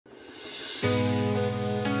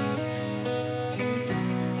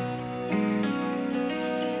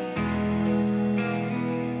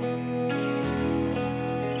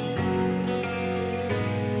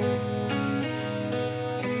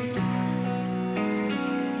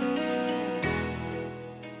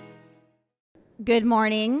Good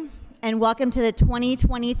morning, and welcome to the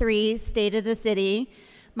 2023 State of the City.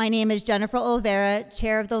 My name is Jennifer Olvera,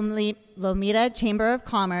 Chair of the Lomita Chamber of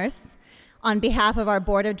Commerce. On behalf of our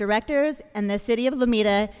Board of Directors and the City of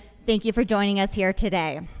Lomita, thank you for joining us here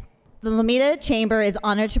today. The Lomita Chamber is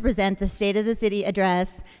honored to present the State of the City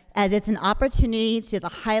address, as it's an opportunity to the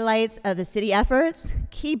highlights of the city efforts,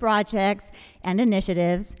 key projects and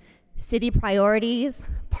initiatives, city priorities,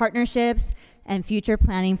 partnerships, and future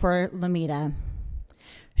planning for Lomita.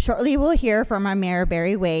 Shortly, we'll hear from our Mayor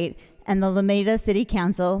Barry Waite and the Lomita City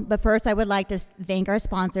Council, but first I would like to thank our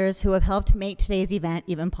sponsors who have helped make today's event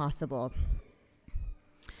even possible.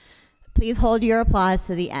 Please hold your applause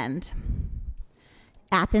to the end.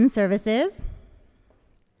 Athens Services,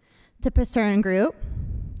 the Pacern Group,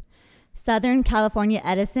 Southern California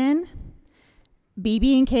Edison,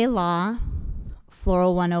 BB&K Law,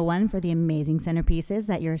 Floral 101 for the amazing centerpieces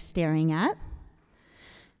that you're staring at,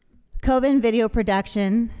 Coven Video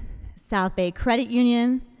Production, South Bay Credit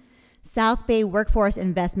Union, South Bay Workforce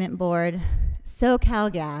Investment Board,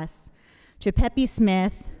 SoCal Gas, Tripepi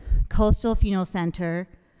Smith, Coastal Funeral Center,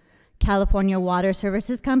 California Water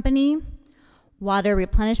Services Company, Water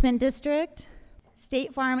Replenishment District,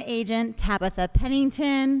 State Farm Agent Tabitha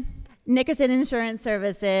Pennington, Nickerson Insurance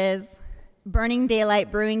Services, Burning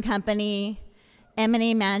Daylight Brewing Company,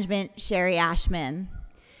 M&A Management Sherry Ashman.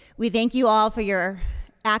 We thank you all for your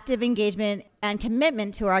active engagement and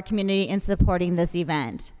commitment to our community in supporting this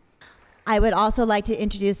event. I would also like to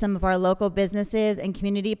introduce some of our local businesses and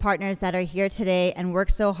community partners that are here today and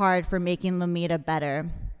work so hard for making Lomita better.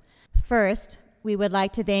 First, we would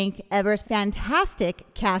like to thank Ever's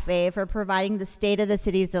Fantastic Cafe for providing the State of the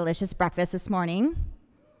City's delicious breakfast this morning.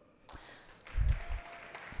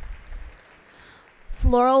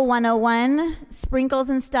 Floral 101,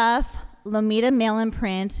 Sprinkles and Stuff, Lomita Mail and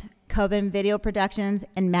Print, Coven Video Productions,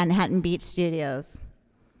 and Manhattan Beach Studios.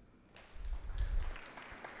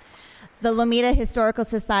 The Lomita Historical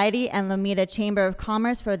Society and Lomita Chamber of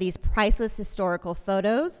Commerce for these priceless historical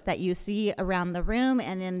photos that you see around the room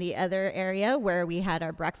and in the other area where we had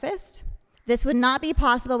our breakfast. This would not be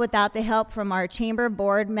possible without the help from our Chamber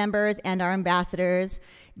board members and our ambassadors,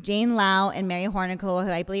 Jane Lau and Mary Hornico, who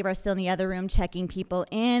I believe are still in the other room checking people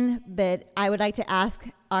in, but I would like to ask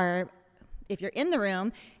if you're in the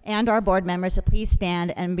room, and our board members to please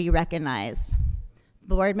stand and be recognized.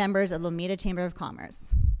 Board members of Lomita Chamber of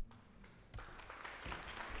Commerce.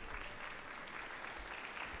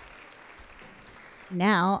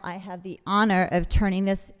 Now I have the honor of turning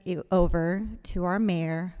this over to our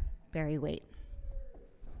Mayor, Barry Waite.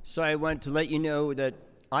 So I want to let you know that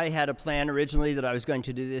I had a plan originally that I was going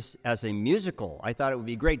to do this as a musical. I thought it would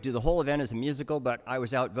be great to do the whole event as a musical, but I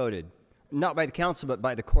was outvoted. Not by the council, but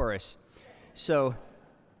by the chorus.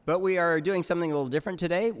 But we are doing something a little different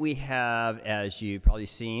today. We have, as you've probably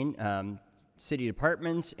seen, city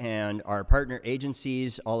departments and our partner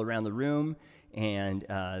agencies all around the room, and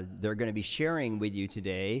they're going to be sharing with you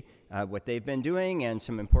today what they've been doing and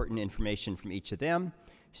some important information from each of them,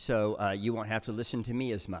 so you won't have to listen to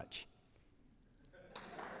me as much.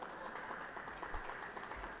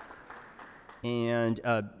 And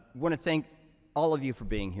want to thank all of you for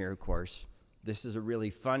being here, of course. This is a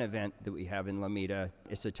really fun event that we have in Lomita.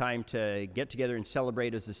 It's a time to get together and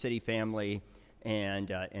celebrate as a city family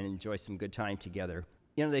and enjoy some good time together.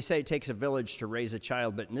 You know, they say it takes a village to raise a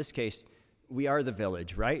child, but in this case, we are the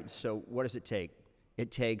village, right? So what does it take?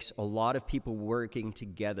 It takes a lot of people working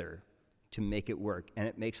together to make it work, and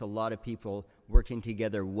it makes a lot of people working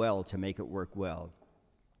together well to make it work well.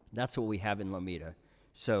 That's what we have in Lomita.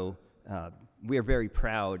 So we are very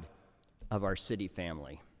proud of our city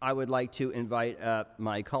family. I would like to invite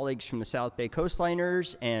my colleagues from the South Bay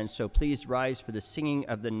Coastliners, and so please rise for the singing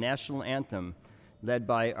of the national anthem, led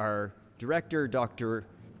by our director, Dr.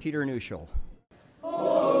 Peter Nuschel.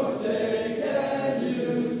 Oh, say can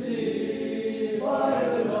you see by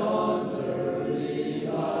the dawn's early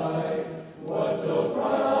light what so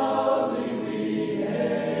proudly we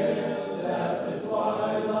hailed at the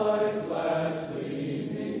twilight's last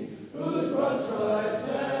gleaming, whose broad stripes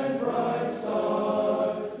and bright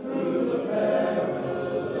stars through the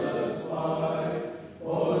perilous fight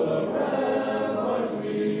for the ramparts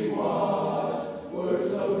we watched were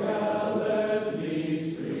so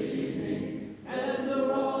gallantly streaming, and the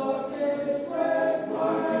rocket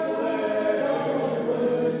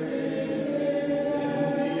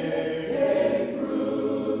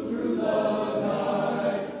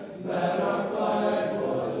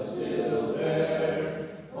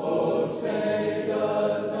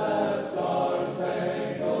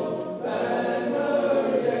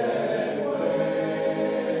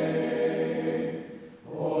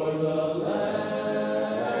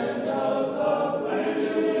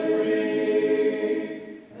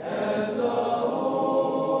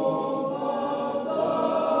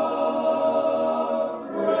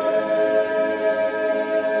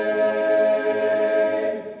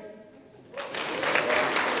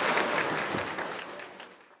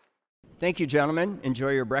Thank you, gentlemen.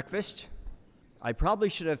 Enjoy your breakfast. I probably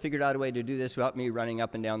should have figured out a way to do this without me running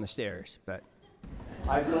up and down the stairs, but.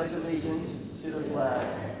 I pledge allegiance to the flag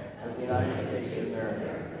of the United States of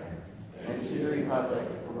America and to the republic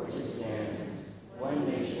for which it stands, one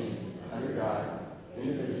nation, under God,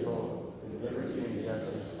 indivisible, with liberty and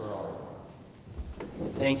justice for all.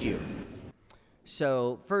 Thank you.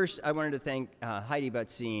 So first, I wanted to thank Heidi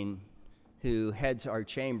Butzine, who heads our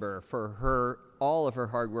chamber, for all of her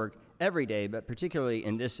hard work every day, but particularly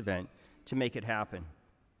in this event, to make it happen.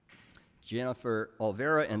 Jennifer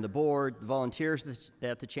Olvera and the board, the volunteers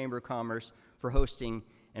at the Chamber of Commerce for hosting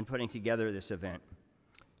and putting together this event.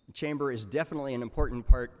 The Chamber is definitely an important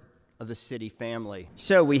part of the city family.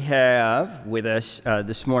 So we have with us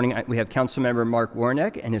this morning, we have Councilmember Marc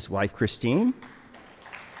Waronek and his wife Christine.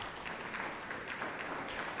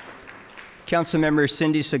 Councilmember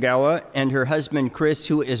Cindy Segawa and her husband Chris,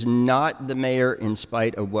 who is not the mayor in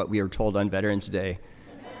spite of what we are told on Veterans Day.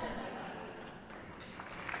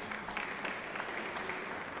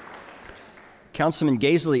 Councilman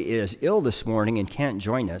Gaisley is ill this morning and can't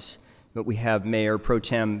join us, but we have Mayor Pro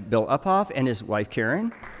Tem Bill Uphoff and his wife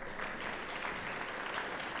Karen.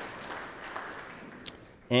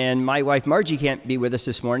 And my wife Margie can't be with us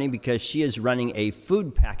this morning because she is running a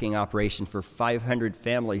food packing operation for 500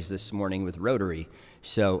 families this morning with Rotary.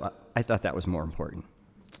 So I thought that was more important.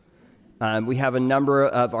 We have a number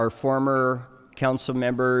of our former council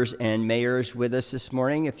members and mayors with us this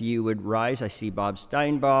morning. If you would rise, I see Bob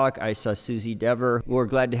Steinbach, I saw Susie Dever. We're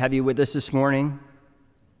glad to have you with us this morning.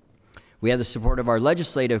 We have the support of our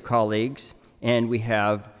legislative colleagues, and we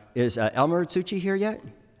have, is Elmer Muratsuchi here yet?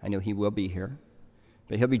 I know he will be here,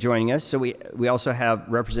 but he'll be joining us. So we also have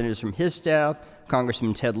representatives from his staff,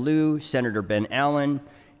 Congressman Ted Lieu, Senator Ben Allen,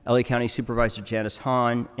 LA County Supervisor Janice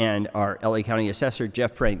Hahn, and our LA County Assessor,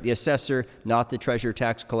 Jeff Prank. The assessor, not the treasurer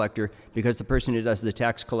tax collector, because the person who does the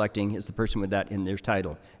tax collecting is the person with that in their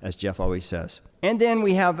title, as Jeff always says. And then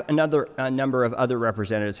we have a number of other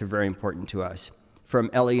representatives who are very important to us. From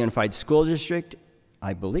LA Unified School District,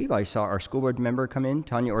 I believe I saw our school board member come in,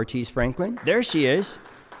 Tanya Ortiz Franklin. There she is.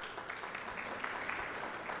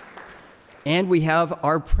 And we have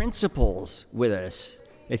our principals with us.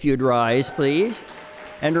 If you'd rise, please.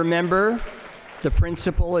 And remember, the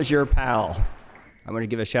principal is your pal. I want to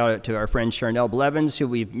give a shout out to our friend Charnel Blevins, who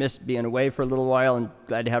we've missed being away for a little while, and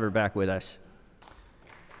glad to have her back with us.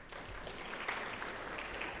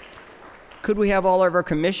 Could we have all of our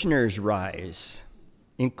commissioners rise,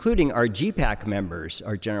 including our GPAC members,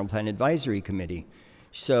 our General Plan Advisory Committee?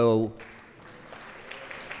 So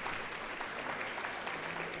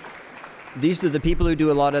these are the people who do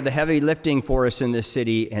a lot of the heavy lifting for us in this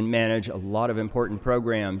city and manage a lot of important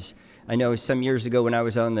programs. I know some years ago when I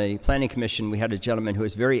was on the Planning Commission, we had a gentleman who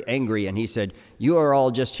was very angry, and he said, "You are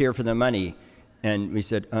all just here for the money." And we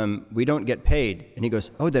said, "We don't get paid." And he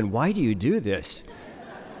goes, "Oh, then why do you do this?"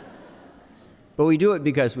 But we do it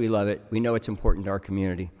because we love it. We know it's important to our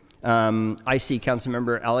community. I see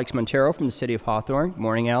Councilmember Alex Montero from the city of Hawthorne. Good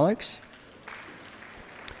morning, Alex.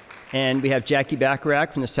 And we have Jackie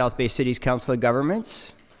Bacharach from the South Bay City's Council of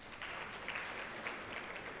Governments.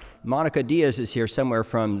 Monica Diaz is here somewhere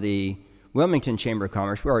from the Wilmington Chamber of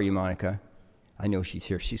Commerce. Where are you, Monica? I know she's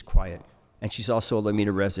here. She's quiet. And she's also a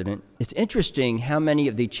Lomita resident. It's interesting how many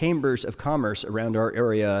of the chambers of commerce around our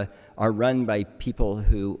area are run by people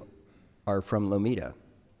who are from Lomita.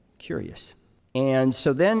 Curious. And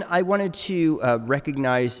so then I wanted to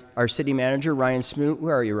recognize our city manager, Ryan Smoot.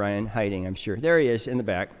 Where are you, Ryan? Hiding, I'm sure. There he is in the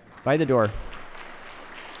back. By the door.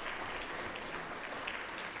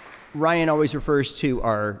 Ryan always refers to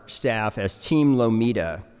our staff as Team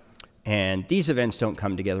Lomita, and these events don't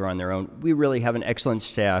come together on their own. We really have an excellent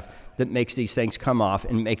staff that makes these things come off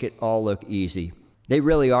and make it all look easy. They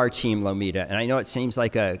really are Team Lomita, and I know it seems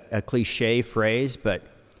like a cliche phrase, but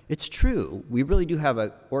it's true. We really do have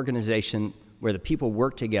an organization where the people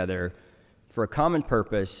work together for a common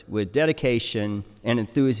purpose with dedication and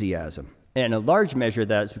enthusiasm. And a large measure of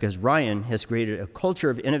that is because Ryan has created a culture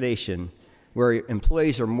of innovation where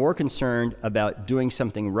employees are more concerned about doing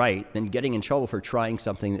something right than getting in trouble for trying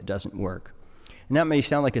something that doesn't work. And that may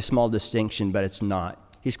sound like a small distinction, but it's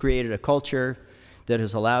not. He's created a culture that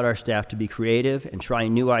has allowed our staff to be creative and try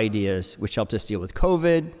new ideas, which helped us deal with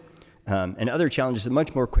COVID and other challenges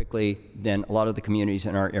much more quickly than a lot of the communities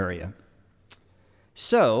in our area.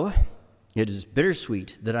 So it is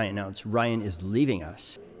bittersweet that I announce Ryan is leaving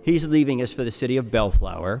us. He's leaving us for the city of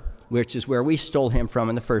Bellflower, which is where we stole him from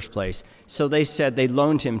in the first place. So they said they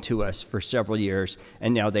loaned him to us for several years,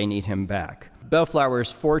 and now they need him back. Bellflower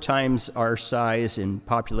is 4 times our size in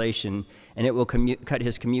population, and it will cut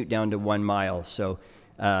his commute down to 1 mile. So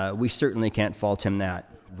we certainly can't fault him that.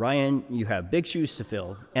 Ryan, you have big shoes to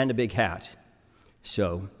fill and a big hat.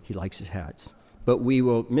 So he likes his hats. But we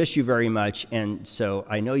will miss you very much, and so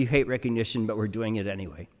I know you hate recognition, but we're doing it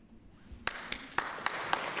anyway.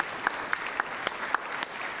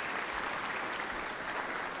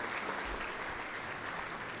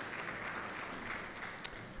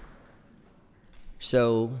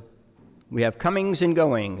 So we have comings and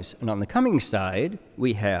goings, and on the coming side,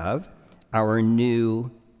 we have our new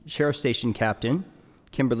Sheriff Station Captain,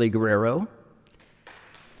 Kimberly Guerrero.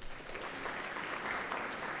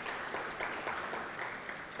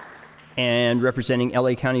 And representing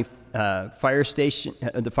LA County Fire Station,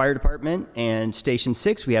 the Fire Department, and Station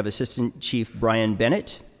 6, we have Assistant Chief Brian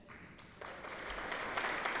Bennett.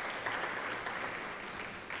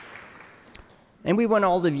 And we want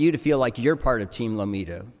all of you to feel like you're part of Team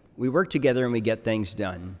Lomita. We work together and we get things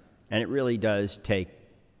done. And it really does take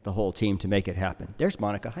the whole team to make it happen. There's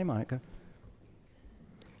Monica. Hi, Monica.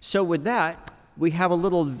 So with that, we have a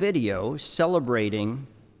little video celebrating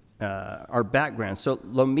our background. So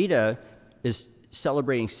Lomita is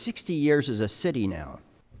celebrating 60 years as a city now.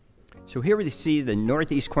 So here we see the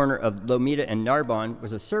northeast corner of Lomita and Narbonne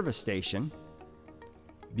was a service station,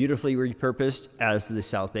 beautifully repurposed as the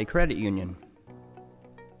South Bay Credit Union.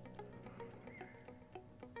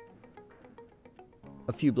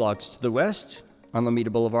 A few blocks to the west, on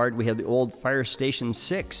Lomita Boulevard, we have the old Fire Station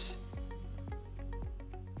 6,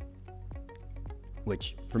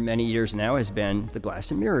 which for many years now has been the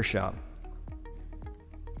Glass and Mirror Shop.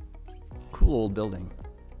 Cool old building.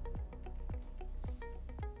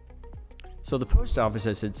 So the post office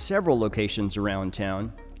has had several locations around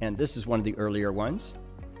town, and this is one of the earlier ones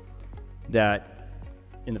that,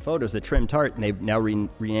 in the photos, the Trim Tart, and they've now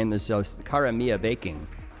renamed themselves Cara Mia Baking.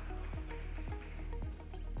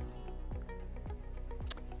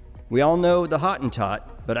 We all know the Hottentot,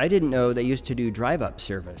 but I didn't know they used to do drive-up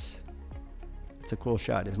service. It's a cool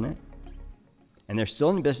shot, isn't it? And they're still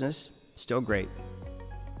in business, still great.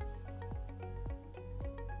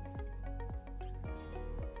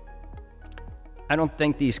 I don't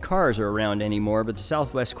think these cars are around anymore, but the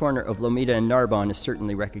southwest corner of Lomita and Narbonne is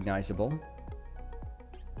certainly recognizable.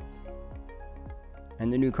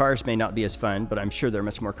 And the new cars may not be as fun, but I'm sure they're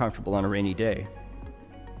much more comfortable on a rainy day.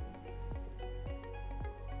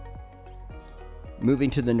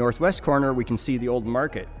 Moving to the northwest corner, we can see the old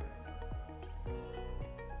market,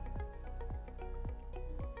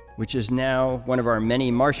 which is now one of our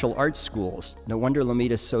many martial arts schools. No wonder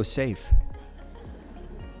Lomita's so safe.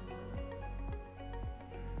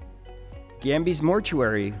 Gamby's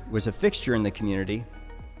Mortuary was a fixture in the community,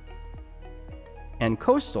 and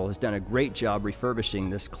Coastal has done a great job refurbishing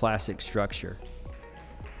this classic structure.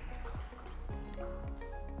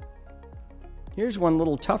 Here's one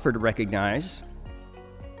little tougher to recognize.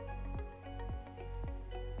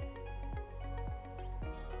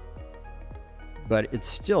 But it's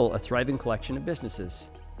still a thriving collection of businesses.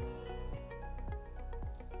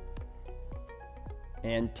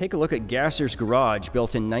 And take a look at Gasser's Garage,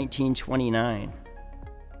 built in 1929.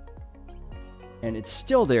 And it's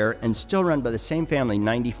still there and still run by the same family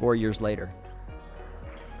 94 years later.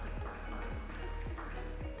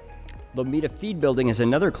 Lomita Feed Building is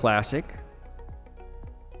another classic.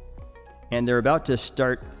 And they're about to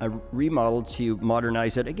start a remodel to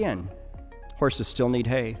modernize it again. Horses still need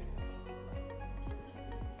hay.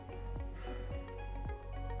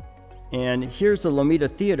 And here's the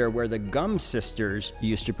Lomita Theater where the Gum Sisters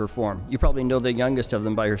used to perform. You probably know the youngest of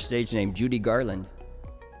them by her stage name, Judy Garland.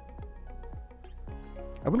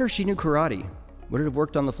 I wonder if she knew karate. Would it have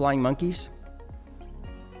worked on the Flying Monkeys?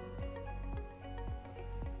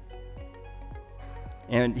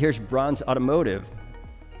 And here's Bronze Automotive.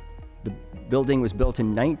 The building was built in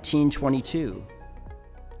 1922.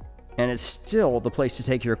 And it's still the place to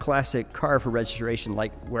take your classic car for registration,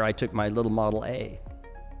 like where I took my little Model A.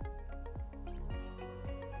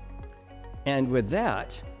 And with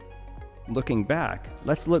that, looking back,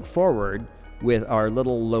 let's look forward with our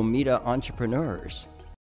little Lomita entrepreneurs.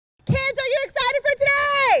 Kids, are you excited for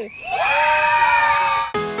today?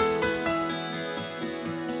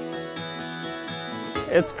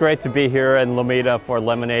 It's great to be here in Lomita for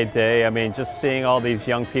Lemonade Day. I mean, just seeing all these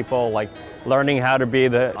young people like learning how to be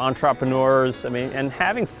the entrepreneurs, I mean, and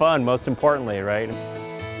having fun, most importantly, right?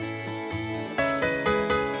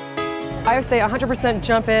 I would say 100%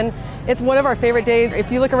 jump in. It's one of our favorite days.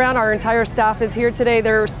 If you look around, our entire staff is here today.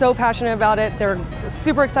 They're so passionate about it. They're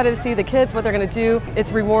super excited to see the kids, what they're going to do.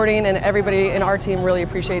 It's rewarding, and everybody in our team really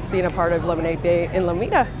appreciates being a part of Lemonade Day in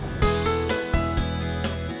Lomita.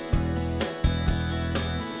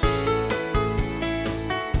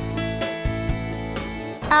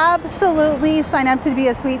 absolutely sign up to be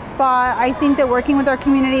a sweet spot. I think that working with our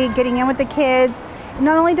community, getting in with the kids,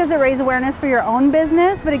 not only does it raise awareness for your own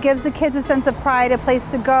business, but it gives the kids a sense of pride, a place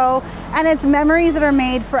to go, and it's memories that are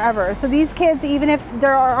made forever. So these kids, even if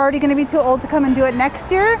they're already going to be too old to come and do it next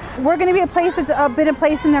year, we're going to be a place that's been a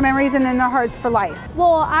place in their memories and in their hearts for life.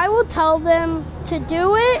 Well, I will tell them to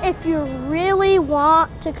do it if you really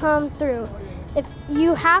want to come through. If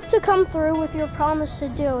you have to come through with your promise to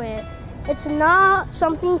do it. It's not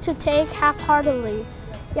something to take half-heartedly.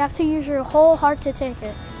 You have to use your whole heart to take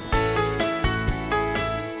it.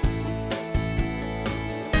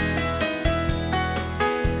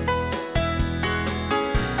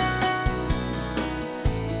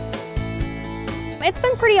 It's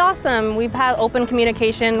been pretty awesome. We've had open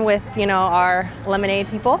communication with, our lemonade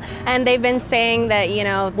people, and they've been saying that,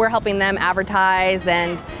 we're helping them advertise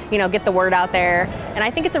and, get the word out there. And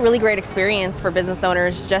I think it's a really great experience for business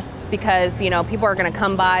owners just because, people are going to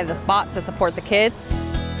come by the spot to support the kids.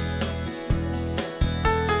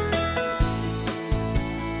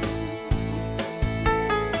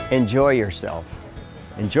 Enjoy yourself.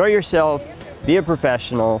 Enjoy yourself, be a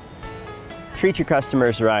professional, treat your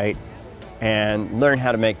customers right, and learn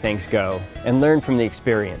how to make things go, and learn from the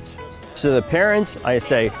experience. So the parents, I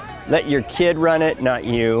say, let your kid run it, not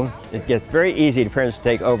you. It gets very easy to parents to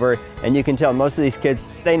take over, and you can tell most of these kids,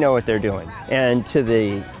 they know what they're doing. And to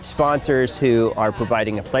the sponsors who are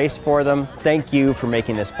providing a place for them, thank you for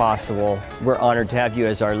making this possible. We're honored to have you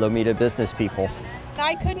as our Lomita business people.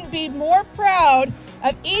 I couldn't be more proud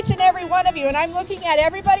of each and every one of you, and I'm looking at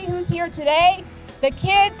everybody who's here today, the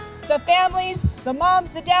kids, the families, the moms,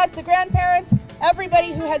 the dads, the grandparents,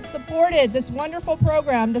 everybody who has supported this wonderful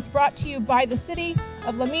program that's brought to you by the City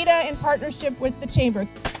of Lomita in partnership with the Chamber.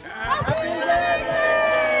 Happy birthday!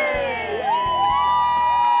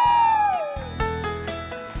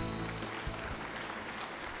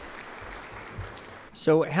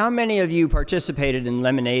 So how many of you participated in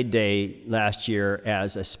Lemonade Day last year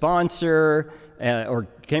as a sponsor or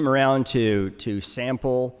came around to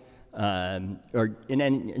sample or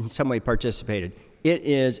in some way participated? It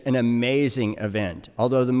is an amazing event.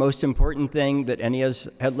 Although the most important thing that any of us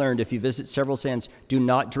had learned, if you visit several stands, do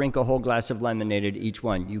not drink a whole glass of lemonade at each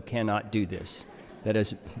one. You cannot do this. That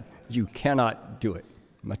is, you cannot do it,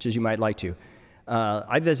 much as you might like to.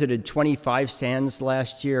 I visited 25 stands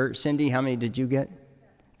last year. Cindy, how many did you get?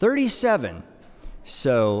 37.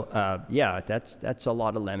 So yeah, that's a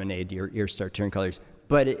lot of lemonade. Your ears start turning colors.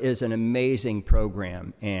 But it is an amazing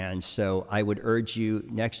program, and so I would urge you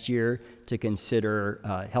next year to consider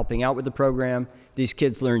helping out with the program. These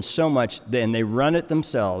kids learn so much, and they run it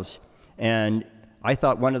themselves. And I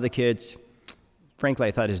thought one of the kids, frankly,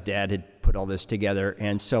 I thought his dad had put all this together,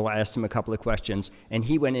 and so I asked him a couple of questions, and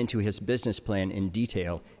he went into his business plan in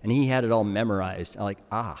detail, and he had it all memorized. I'm like,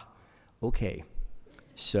 okay.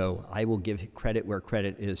 So I will give credit where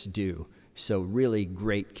credit is due. So really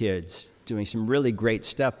great kids doing some really great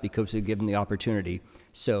stuff because we've given the opportunity.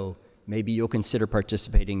 So maybe you'll consider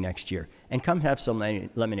participating next year. And come have some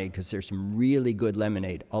lemonade because there's some really good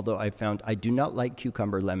lemonade. Although I found I do not like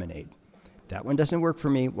cucumber lemonade. That one doesn't work for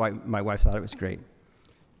me. My wife thought it was great.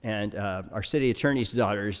 And our city attorney's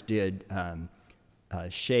daughters did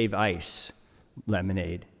shave ice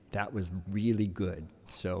lemonade. That was really good.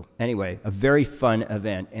 So anyway, a very fun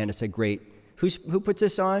event, and it's a great, who puts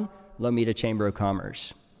this on? Lomita Chamber of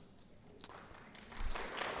Commerce.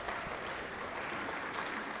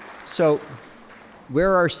 So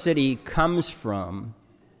where our city comes from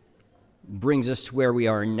brings us to where we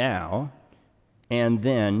are now, and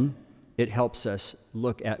then it helps us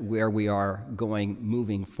look at where we are going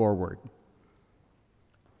moving forward.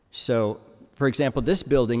 So, for example, this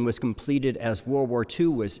building was completed as World War II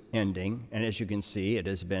was ending, and as you can see, it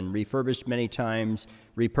has been refurbished many times,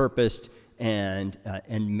 repurposed, and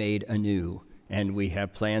made anew. And we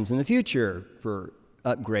have plans in the future for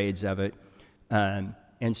upgrades of it.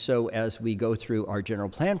 And so as we go through our general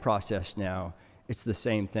plan process now, it's the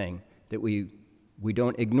same thing, that we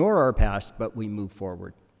don't ignore our past, but we move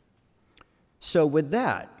forward. So with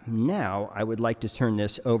that, now I would like to turn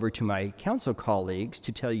this over to my council colleagues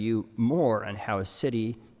to tell you more on how the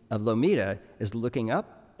City of Lomita is looking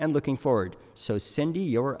up and looking forward. So Cindy,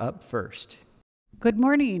 you're up first. Good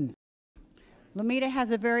morning. Lomita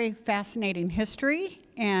has a very fascinating history,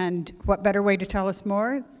 and what better way to tell us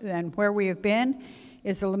more than where we have been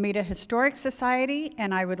is the Lomita Historic Society,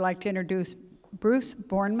 and I would like to introduce Bruce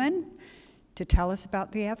Bornman to tell us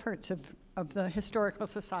about the efforts of the Historical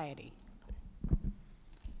Society.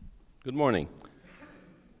 Good morning.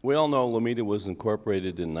 We all know Lomita was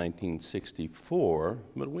incorporated in 1964,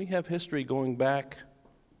 but we have history going back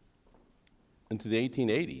into the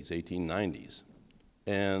 1880s, 1890s.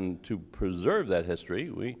 And to preserve that history,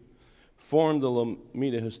 we formed the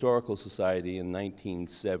Lomita Historical Society in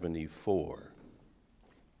 1974.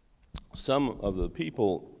 Some of the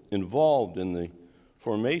people involved in the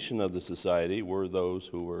formation of the society were those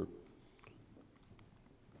who were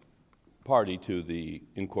party to the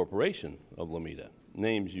incorporation of Lomita.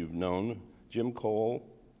 Names you've known: Jim Cole,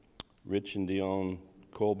 Rich and Dion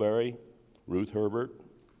Colberry, Ruth Herbert,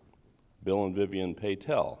 Bill and Vivian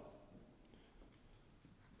Paytel.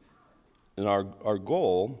 And our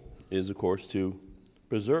goal is, of course, to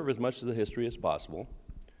preserve as much of the history as possible.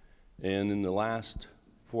 And in the last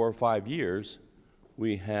 4 or 5 years,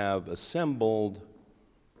 we have assembled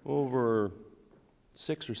over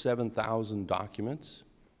 6,000 or 7,000 documents.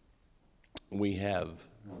 We have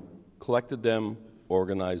collected them,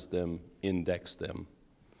 organized them, indexed them.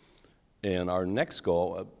 And our next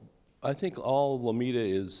goal, I think all of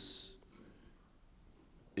Lomita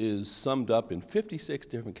is summed up in 56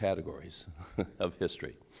 different categories of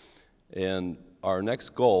history. And our next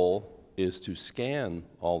goal is to scan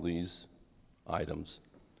all these items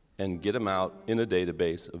and get them out in a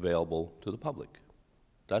database available to the public.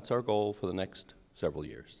 That's our goal for the next several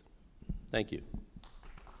years. Thank you.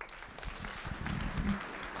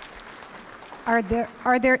 Are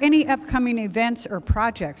there any upcoming events or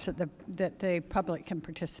projects that the public can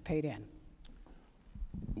participate in?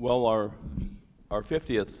 Well, our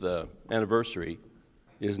 50th anniversary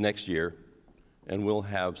is next year, and we'll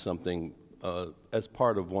have something as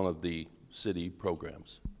part of one of the city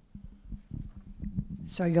programs.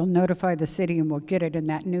 So you'll notify the city and we'll get it in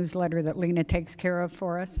that newsletter that Lena takes care of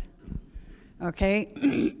for us?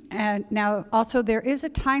 Okay. And now also there is a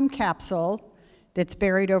time capsule that's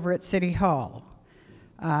buried over at City Hall.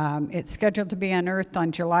 It's scheduled to be unearthed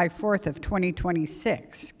on July 4th of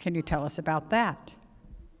 2026. Can you tell us about that?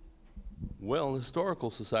 Well, the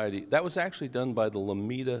Historical Society, that was actually done by the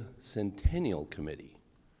Lomita Centennial Committee,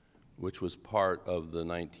 which was part of the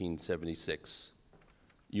 1976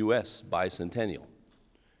 U.S. bicentennial.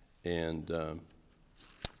 And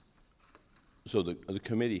so the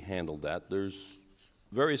committee handled that. There's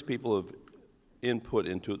various people have input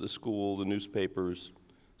into it: the school, the newspapers,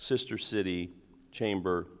 Sister City,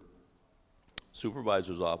 Chamber,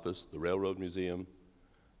 Supervisor's Office, the Railroad Museum,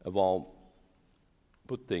 have all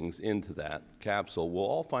put things into that capsule. We'll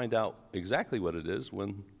all find out exactly what it is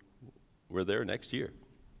when we're there next year.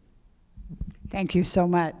 Thank you so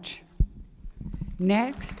much.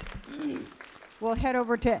 Next, we'll head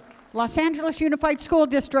over to Los Angeles Unified School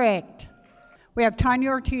District. We have Tanya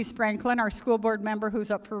Ortiz Franklin, our school board member, who's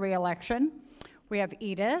up for re-election. We have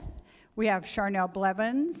Edith. We have Charnel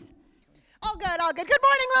Blevins. All good, all good. Good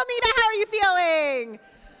morning, Lomita. How are you feeling?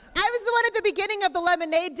 I was the one at the beginning of the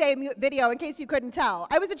Lemonade Day video, in case you couldn't tell.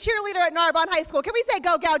 I was a cheerleader at Narbonne High School. Can we say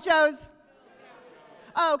Go Gauchos?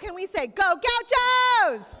 Oh, can we say Go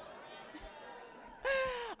Gauchos?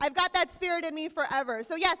 I've got that spirit in me forever.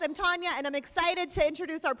 So yes, I'm Tanya, and I'm excited to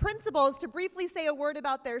introduce our principals to briefly say a word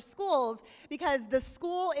about their schools, because the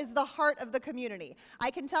school is the heart of the community. I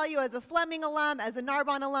can tell you, as a Fleming alum, as a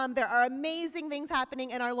Narbonne alum, there are amazing things happening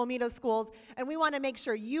in our Lomita schools, and we want to make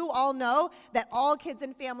sure you all know that all kids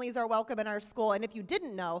and families are welcome in our school. And if you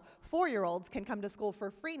didn't know, 4-year-olds can come to school for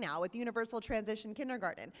free now with Universal Transition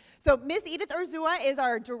Kindergarten. So Miss Edith Urzua is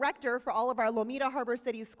our director for all of our Lomita Harbor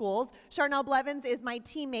City schools. Charnel Blevins is my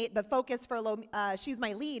teammate, the focus for she's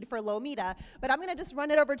my lead for Lomita. But I'm going to just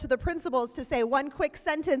run it over to the principals to say one quick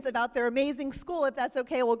sentence about their amazing school, if that's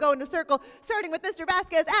okay. We'll go in a circle, starting with Mr.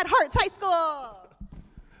 Vasquez at Harts High School.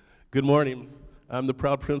 Good morning. I'm the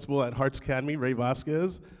proud principal at Harts Academy, Ray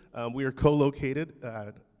Vasquez. We are co-located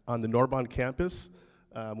on the Narbonne campus.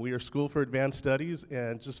 We are School for Advanced Studies,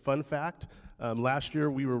 and just fun fact, last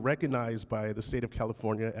year we were recognized by the state of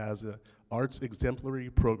California as an arts exemplary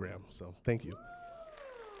program, so thank you.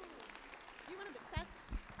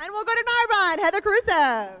 And we'll go to Narbonne, Heather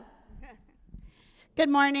Caruso. Good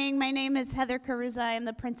morning, my name is Heather Caruso. I am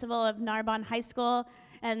the principal of Narbonne High School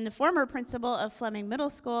and the former principal of Fleming Middle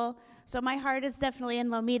School, so my heart is definitely in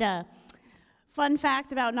Lomita. Fun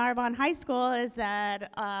fact about Narbonne High School is that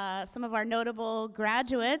some of our notable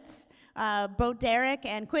graduates, Bo Derek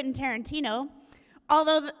and Quentin Tarantino,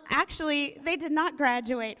 although actually they did not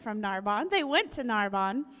graduate from Narbonne, they went to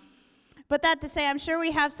Narbonne. But that to say, I'm sure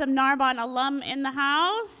we have some Narbonne alum in the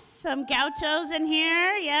house, some gauchos in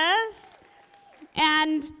here, yes?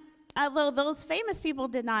 And although those famous people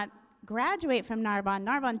did not graduate from Narbonne,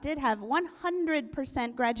 Narbonne did have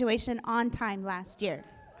 100% graduation on time last year.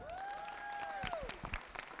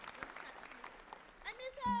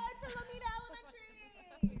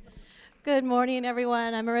 Good morning,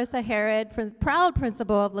 everyone. I'm Marissa Herod, proud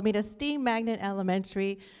principal of Lomita Steam Magnet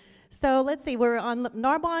Elementary. So let's see, we're on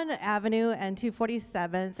Narbonne Avenue and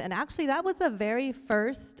 247th, and actually that was the very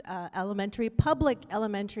first public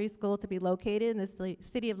elementary school to be located in the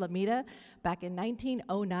city of Lomita back in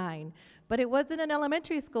 1909. But it wasn't an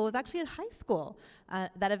elementary school, it was actually a high school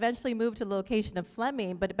that eventually moved to the location of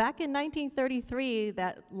Fleming. But back in 1933,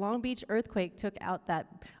 that Long Beach earthquake took out that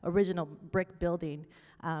original brick building.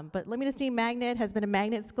 But Lomita Steam Magnet has been a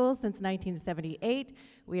magnet school since 1978.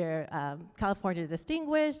 We are California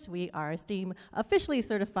Distinguished. We are STEAM officially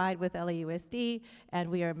certified with LAUSD, and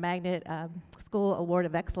we are a Magnet School Award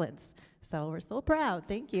of Excellence. So we're so proud.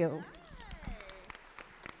 Thank you.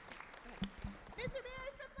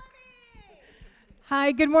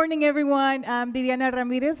 Hi, good morning, everyone. I'm Didiana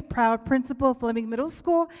Ramirez, proud principal of Fleming Middle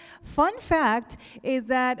School. Fun fact is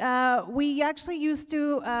that we actually used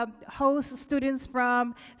to host students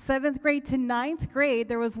from 7th grade to 9th grade.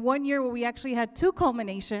 There was one year where we actually had 2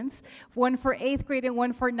 culminations, one for 8th grade and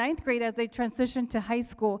one for 9th grade as they transitioned to high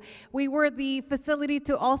school. We were the facility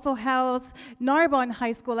to also house Narbonne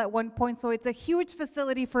High School at one point, so it's a huge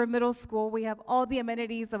facility for a middle school. We have all the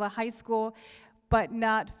amenities of a high school, but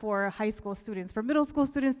not for high school students. For middle school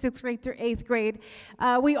students, 6th grade through 8th grade.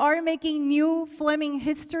 We are making new Fleming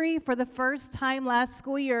history. For the first time last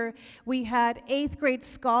school year, we had 8th grade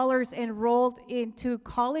scholars enrolled into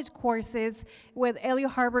college courses with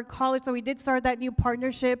Elliott Harbor College, so we did start that new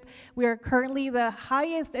partnership. We are currently the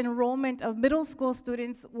highest enrollment of middle school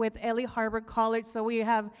students with Elliott Harbor College, so we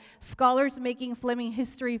have scholars making Fleming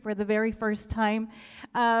history for the very first time.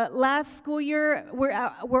 Last school year,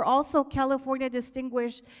 we're also California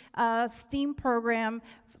Distinguished STEAM program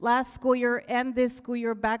last school year and this school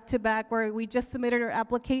year back to back, where we just submitted our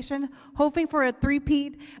application, hoping for a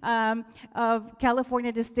three-peat of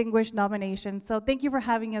California Distinguished nomination. So thank you for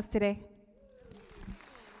having us today.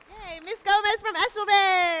 Yay, Ms. Gomez from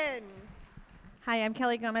Eshelman. Hi, I'm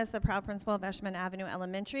Kelly Gomez, the proud principal of Eshelman Avenue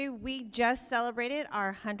Elementary. We just celebrated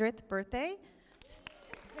our 100th birthday.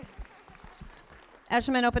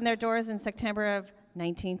 Eshelman opened their doors in September of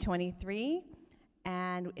 1923.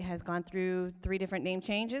 And it has gone through 3 different name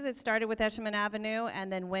changes. It started with Eshelman Avenue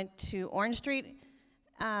and then went to Orange Street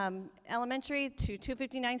Elementary to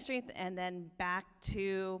 259th Street and then back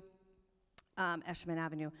to Eshelman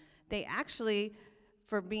Avenue. They actually,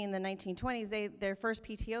 for being the 1920s, their first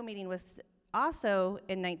PTO meeting was also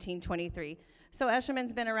in 1923. So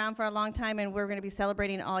Eshelman's been around for a long time, and we're going to be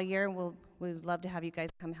celebrating all year, and we'd love to have you guys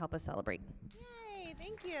come help us celebrate. Yay,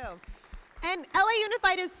 thank you. And LA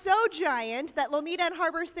Unified is so giant that Lomita and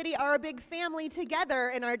Harbor City are a big family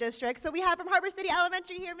together in our district. So we have from Harbor City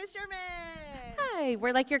Elementary here, Ms. Sherman. Hi,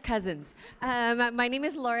 we're like your cousins. My name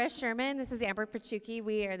is Laura Sherman. This is Amber Pachuki.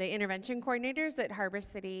 We are the intervention coordinators at Harbor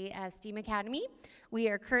City STEAM Academy. We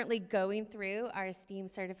are currently going through our STEAM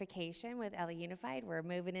certification with LA Unified. We're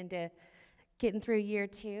moving into getting through year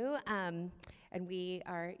 2. And we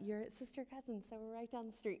are your sister cousins, so we're right down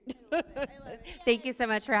the street. I love it. Thank you so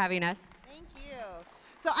much for having us. Thank you.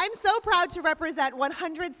 So I'm so proud to represent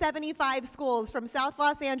 175 schools from South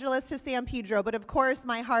Los Angeles to San Pedro, but of course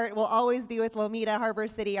my heart will always be with Lomita Harbor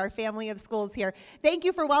City, our family of schools here. Thank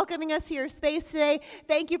you for welcoming us to your space today.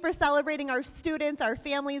 Thank you for celebrating our students, our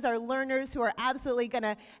families, our learners who are absolutely going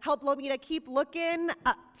to help Lomita keep looking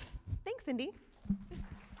up. Thanks, Cindy.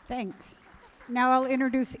 Thanks. Now I'll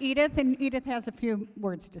introduce Edith, and Edith has a few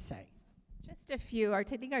words to say. Just a few. I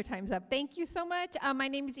think our time's up. Thank you so much. My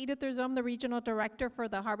name is Edith Urzo. I'm the Regional Director for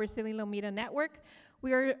the Harbor City Lomita Network.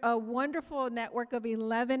 We are a wonderful network of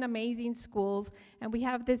 11 amazing schools, and we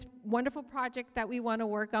have this wonderful project that we want to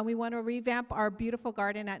work on. We want to revamp our beautiful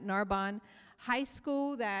garden at Narbonne High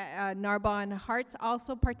School that Narbonne Hearts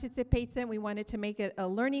also participates in. We wanted to make it a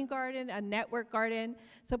learning garden, a network garden.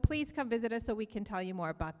 So please come visit us so we can tell you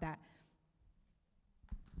more about that.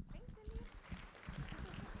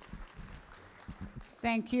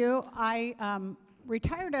 Thank you. I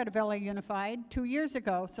retired out of LA Unified 2 years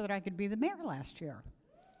ago so that I could be the mayor last year.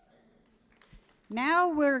 Now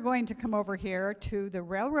we're going to come over here to the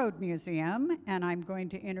Railroad Museum, and I'm going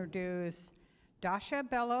to introduce Dasha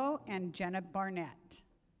Bello and Jenna Barnett.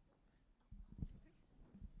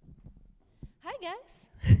 Hi, guys.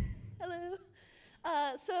 Hello.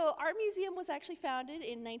 So our museum was actually founded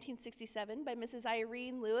in 1967 by Mrs.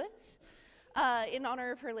 Irene Lewis. In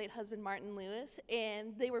honor of her late husband, Martin Lewis,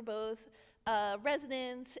 and they were both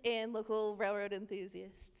residents and local railroad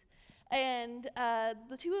enthusiasts. And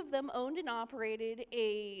the two of them owned and operated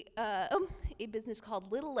a business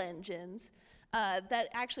called Little Engines that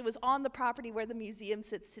actually was on the property where the museum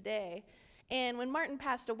sits today. And when Martin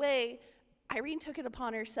passed away, Irene took it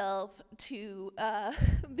upon herself to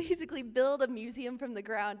basically build a museum from the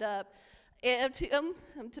ground up,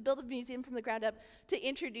 to build a museum from the ground up to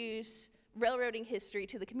introduce railroading history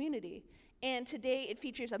to the community. And today it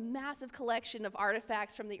features a massive collection of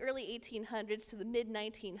artifacts from the early 1800s to the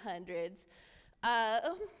mid-1900s,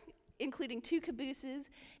 including 2 cabooses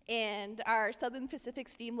and our Southern Pacific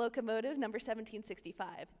steam locomotive, number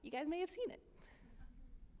 1765. You guys may have seen it.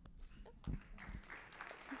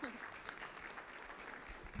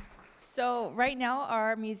 So right now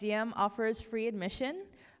our museum offers free admission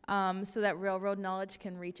so that railroad knowledge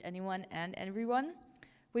can reach anyone and everyone.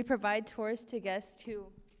 We provide tours to guests who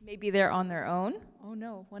may be there on their own. Oh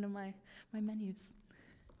no, one of my menus.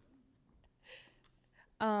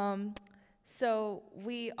 So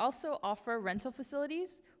we also offer rental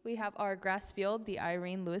facilities. We have our grass field, the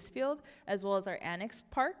Irene Lewis Field, as well as our annex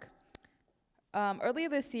park. Earlier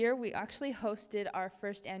this year, we actually hosted our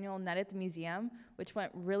first annual Night at the Museum, which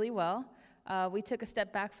went really well. We took a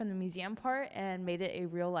step back from the museum part and made it a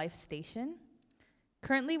real-life station.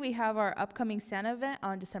 Currently, we have our upcoming Santa event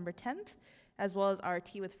on December 10th, as well as our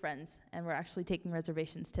Tea with Friends, and we're actually taking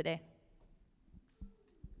reservations today.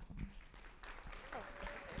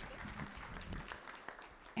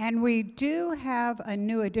 And we do have a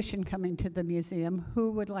new addition coming to the museum.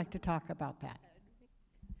 Who would like to talk about that?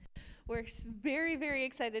 We're very, very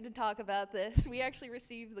excited to talk about this. We actually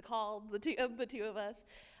received the call, the two of us.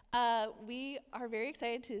 We are very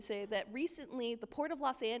excited to say that recently the Port of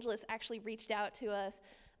Los Angeles actually reached out to us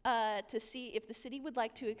to see if the city would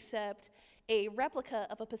like to accept a replica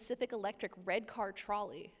of a Pacific Electric red car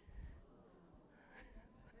trolley.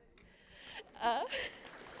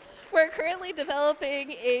 We're currently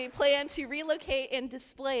developing a plan to relocate and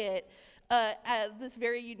display it as this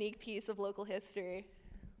very unique piece of local history.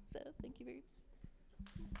 So thank you very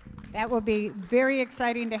much. That will be very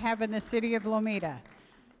exciting to have in the city of Lomita.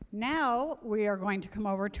 Now we are going to come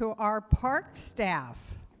over to our park staff.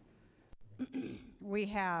 We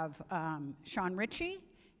have Sean Ritchie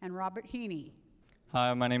and Robert Heaney.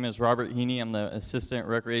 Hi, my name is Robert Heaney. I'm the Assistant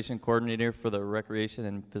Recreation Coordinator for the Recreation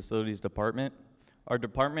and Facilities Department. Our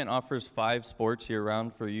department offers 5 sports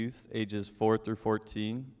year-round for youth ages 4 through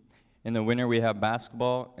 14. In the winter, we have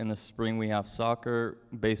basketball. In the spring, we have soccer,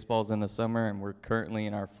 baseballs in the summer, and we're currently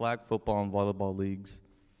in our flag football and volleyball leagues.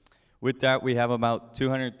 With that, we have about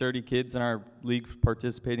 230 kids in our league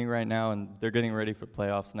participating right now, and they're getting ready for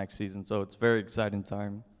playoffs next season, so it's a very exciting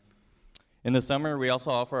time. In the summer, we also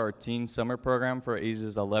offer our teen summer program for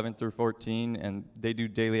ages 11 through 14, and they do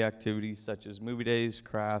daily activities such as movie days,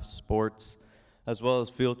 crafts, sports, as well as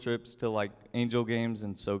field trips to like Angel Games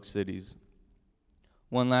and Soak Cities.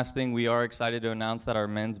 One last thing, we are excited to announce that our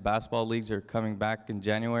men's basketball leagues are coming back in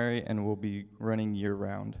January and will be running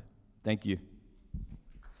year-round. Thank you.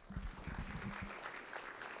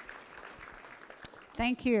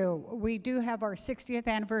 Thank you. We do have our 60th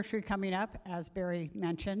anniversary coming up, as Barry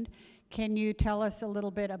mentioned. Can you tell us a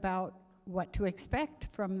little bit about what to expect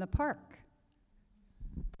from the park?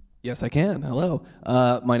 Yes, I can. Hello.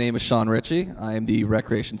 My name is Sean Ritchie. I am the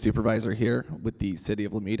recreation supervisor here with the City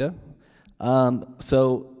of Lomita.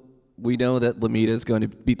 So we know that Lomita is going to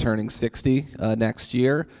be turning 60 next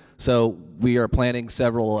year. So we are planning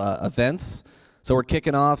several events. So we're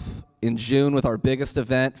kicking off in June with our biggest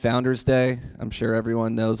event, Founders Day. I'm sure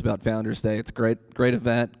everyone knows about Founders Day. It's a great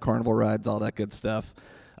event, carnival rides, all that good stuff.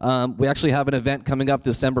 We actually have an event coming up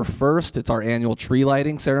December 1st. It's our annual tree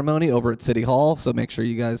lighting ceremony over at City Hall, so make sure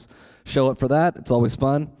you guys show up for that. It's always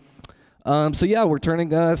fun. So yeah, we're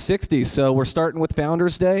turning 60, so we're starting with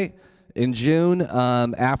Founders Day in June.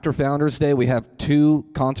 After Founders Day, we have 2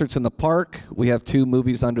 concerts in the park. We have 2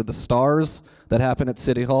 movies under the stars that happen at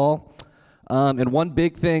City Hall. And one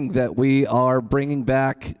big thing that we are bringing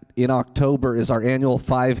back in October is our annual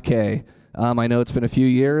 5K. I know it's been a few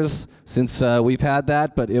years since we've had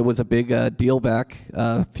that, but it was a big deal back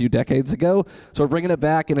a few decades ago. So we're bringing it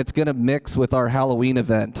back, and it's going to mix with our Halloween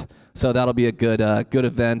event. So that'll be a good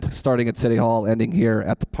event, starting at City Hall, ending here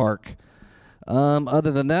at the park.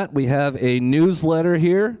 Other than that, we have a newsletter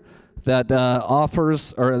here that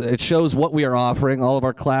it shows what we are offering, all of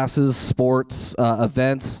our classes, sports,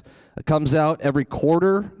 events. It comes out every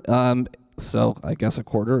quarter, so I guess a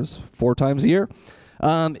quarter is 4 times a year.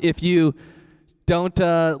 If you don't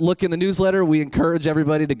look in the newsletter, we encourage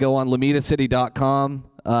everybody to go on lomitacity.com.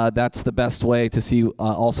 That's the best way to see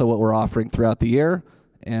also what we're offering throughout the year.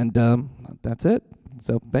 And that's it.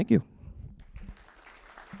 So thank you.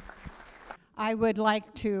 I would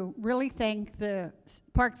like to really thank the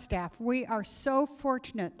park staff. We are so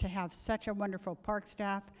fortunate to have such a wonderful park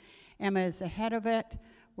staff. Emma is ahead of it.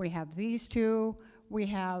 We have these 2. We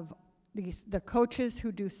have the coaches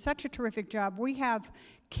who do such a terrific job. We have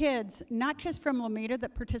kids, not just from Lomita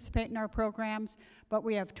that participate in our programs, but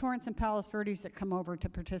we have Torrance and Palos Verdes that come over to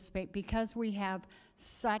participate because we have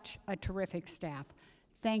such a terrific staff.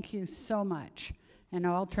 Thank you so much. And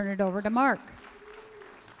now I'll turn it over to Mark.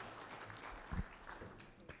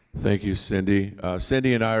 Thank you, Cindy.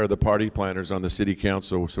 Cindy and I are the party planners on the City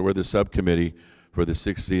Council, so we're the subcommittee for the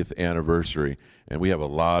 60th anniversary. And we have a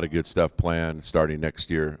lot of good stuff planned starting next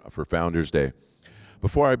year for Founders Day.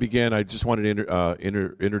 Before I begin, I just wanted to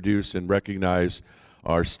introduce and recognize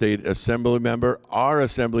our state assembly member, Al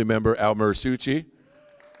Muratsuchi.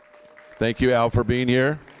 Thank you, Al, for being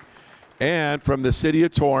here. And from the City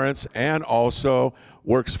of Torrance, and also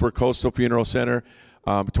works for Coastal Funeral Center,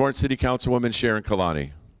 Torrance City Councilwoman Sharon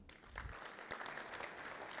Kalani.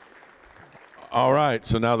 All right,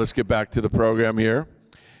 so now let's get back to the program here.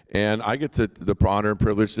 And I get the honor and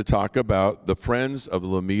privilege to talk about the Friends of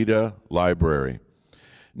Lomita Library.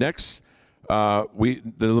 Next, the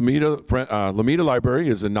Lomita Library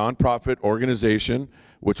is a nonprofit organization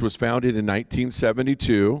which was founded in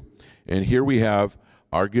 1972. And here we have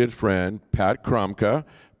our good friend, Pat Krumka,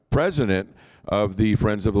 president of the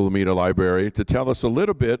Friends of the Lomita Library, to tell us a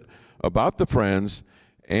little bit about the Friends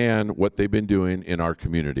and what they've been doing in our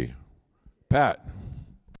community. Pat.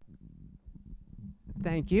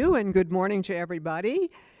 Thank you, and good morning to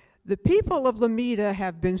everybody. The people of Lomita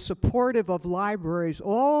have been supportive of libraries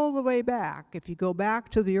all the way back. If you go back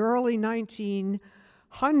to the early 1900s,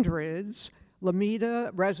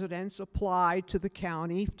 Lomita residents applied to the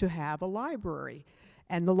county to have a library,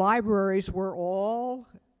 and the libraries were all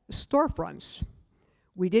storefronts.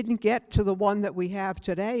 We didn't get to the one that we have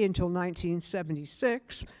today until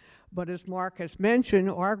 1976. But as Mark has mentioned,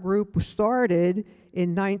 our group started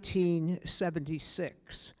in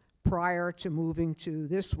 1976, prior to moving to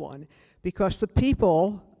this one, because the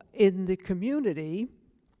people in the community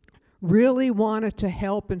really wanted to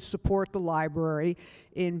help and support the library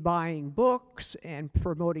in buying books and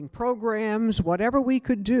promoting programs. Whatever we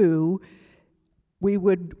could do, we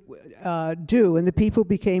would do, and the people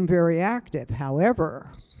became very active.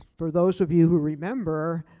 However, for those of you who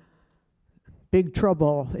remember, big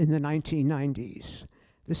trouble in the 1990s.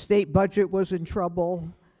 The state budget was in trouble,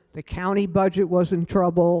 the county budget was in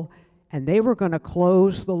trouble, and they were going to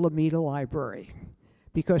close the Lomita Library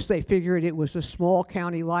because they figured it was a small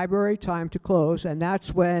county library, time to close, and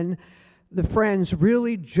that's when the Friends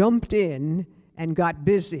really jumped in and got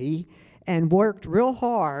busy and worked real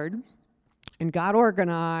hard and got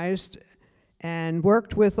organized and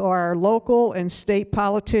worked with our local and state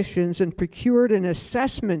politicians and procured an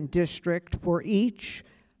assessment district for each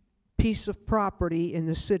piece of property in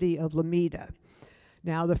the city of Lomita.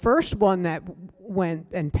 Now, the first one that went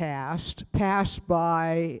and passed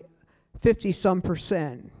by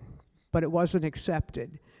 50-some%, but it wasn't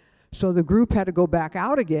accepted. So the group had to go back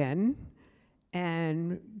out again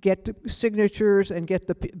and get the signatures and get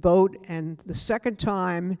the vote, and the second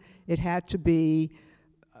time it had to be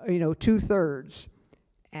 2/3,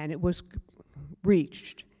 and it was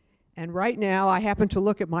reached. And right now, I happened to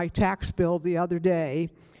look at my tax bill the other day.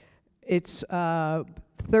 It's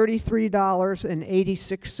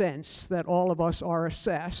 $33.86 that all of us are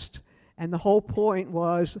assessed, and the whole point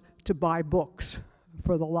was to buy books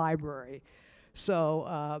for the library.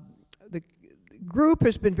 So the group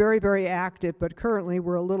has been very, very active, but currently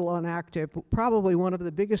we're a little inactive. Probably one of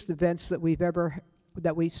the biggest events that we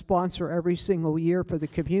sponsor every single year for the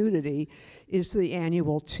community is the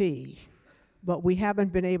annual tea. But we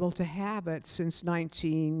haven't been able to have it since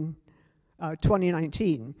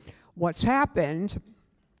 2019. What's happened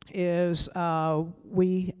is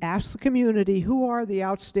we asked the community who are the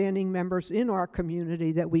outstanding members in our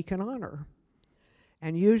community that we can honor.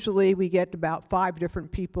 And usually we get about 5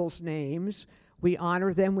 different people's names. We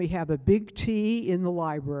honor them. We have a big tea in the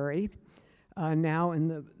library. Now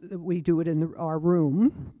we do it in our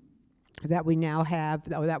room that we now have.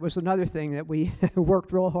 That was another thing that we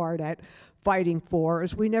worked real hard at fighting for,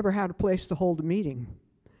 is we never had a place to hold a meeting.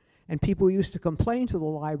 And people used to complain to the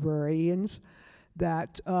librarians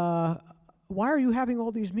that, why are you having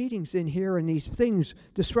all these meetings in here and these things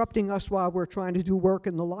disrupting us while we're trying to do work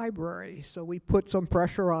in the library? So we put some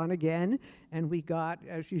pressure on again, and we got,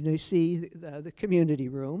 as you see, the community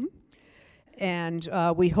room. And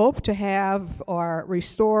we hope to have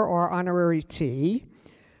restore our honorary tea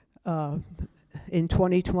in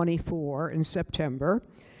 2024 in September.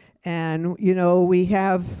 And we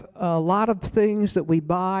have a lot of things that we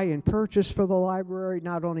buy and purchase for the library,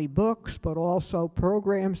 not only books, but also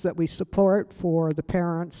programs that we support for the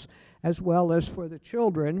parents as well as for the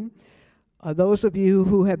children. Those of you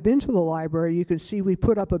who have been to the library, you can see we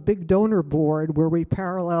put up a big donor board where we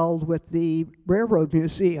paralleled with the Railroad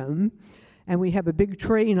Museum, and we have a big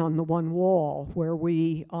train on the one wall where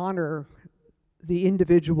we honor the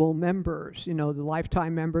individual members. You know, the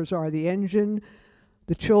lifetime members are the engine,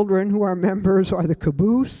 the children who are members are the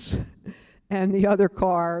caboose, and the other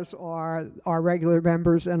cars are our regular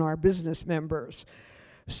members and our business members.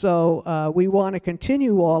 So we want to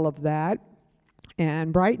continue all of that.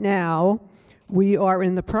 And right now, we are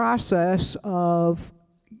in the process of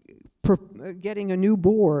getting a new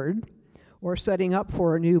board or setting up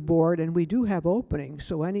for a new board, and we do have openings.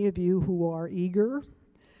 So any of you who are eager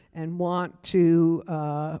and want to,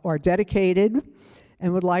 are dedicated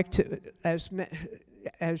and would like to,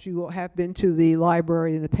 as you have been to the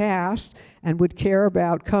library in the past and would care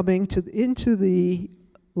about coming into the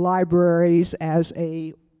libraries as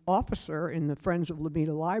a officer in the Friends of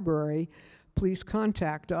Lomita Library, please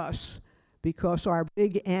contact us, because our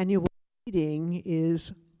big annual meeting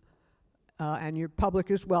is, and your public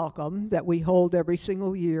is welcome, that we hold every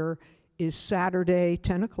single year, is Saturday,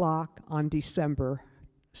 10 o'clock on December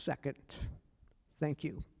 2nd. Thank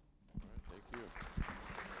you.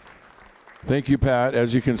 Thank you, Pat.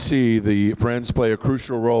 As you can see, the Friends play a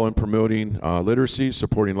crucial role in promoting literacy,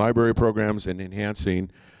 supporting library programs, and enhancing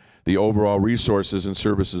the overall resources and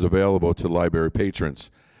services available to library patrons.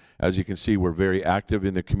 As you can see, we're very active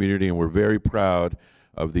in the community, and we're very proud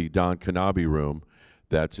of the Don Kanabe room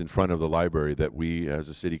that's in front of the library that we, as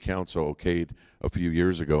a city council, okayed a few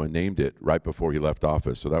years ago and named it right before he left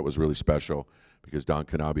office. So that was really special, because Don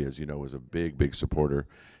Kanabe, as you know, was a big, big supporter,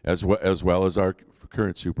 as well as our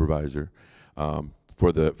current supervisor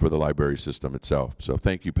for the library system itself. So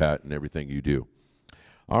thank you, Pat, and everything you do.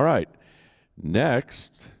 All right,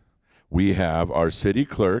 next we have our city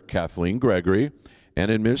clerk, Kathleen Gregory, and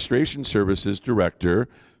Administration Services Director,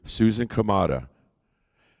 Susan Kamada.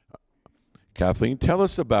 Kathleen, tell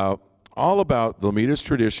us all about Lomita's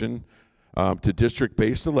tradition to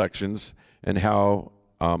district-based elections and how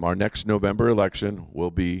our next November election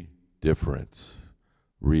will be different,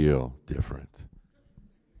 real different.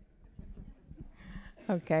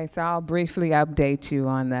 Okay, so I'll briefly update you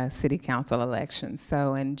on the city council elections.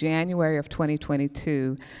 So in January of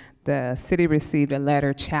 2022, the city received a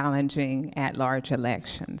letter challenging at-large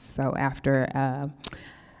elections. So after,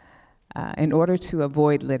 in order to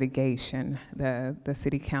avoid litigation, the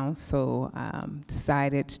city council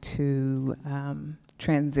decided to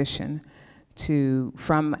transition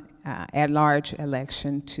from at-large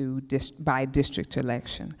election to by district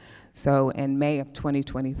election. So in May of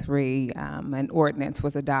 2023, an ordinance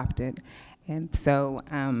was adopted. And so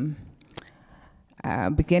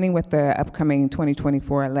beginning with the upcoming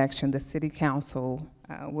 2024 election, the city council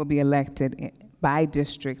will be elected by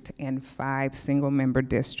district in 5 single-member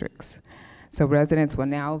districts. So residents will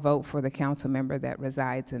now vote for the council member that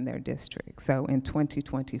resides in their district. So in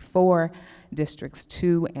 2024, districts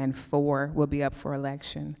 2 and 4 will be up for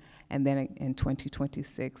election, and then in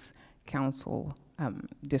 2026, council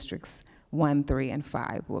districts 1, 3, and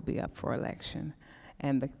 5 will be up for election.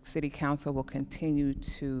 And the city council will continue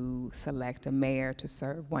to select a mayor to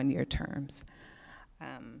serve 1-year terms.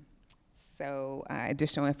 So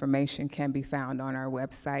additional information can be found on our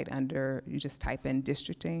website under, you just type in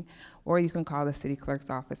districting, or you can call the city clerk's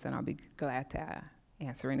office, and I'll be glad to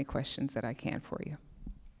answer any questions that I can for you.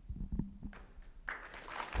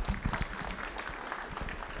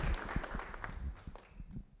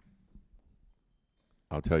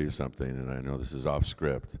 I'll tell you something, and I know this is off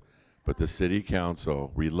script, but the city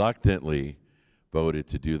council reluctantly voted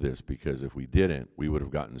to do this, because if we didn't, we would have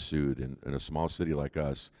gotten sued. In a small city like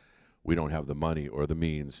us, we don't have the money or the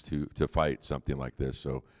means to fight something like this.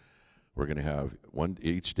 So we're going to have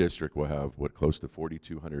each district will have close to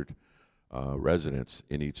 4,200 residents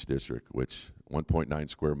in each district, which 1.9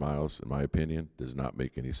 square miles, in my opinion, does not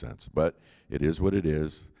make any sense. But it is what it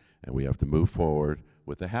is, and we have to move forward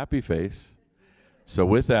with a happy face. So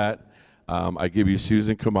with that, I give you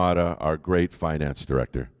Susan Kamada, our great finance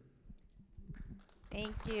director.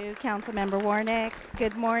 Thank you, Councilmember Waronek.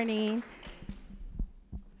 Good morning.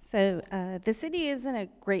 So the city is in a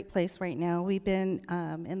great place right now. We've been,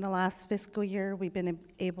 in the last fiscal year, we've been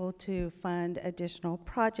able to fund additional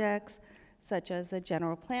projects, such as a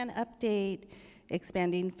general plan update,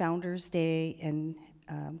 expanding Founders Day, and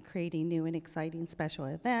creating new and exciting special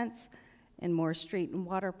events, and more street and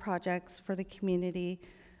water projects for the community.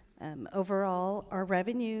 Overall, our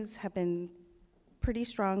revenues have been pretty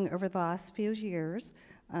strong over the last few years.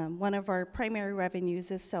 One of our primary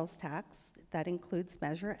revenues is sales tax. That includes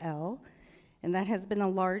Measure L. And that has been a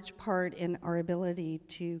large part in our ability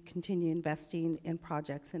to continue investing in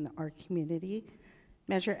projects in our community.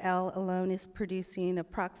 Measure L alone is producing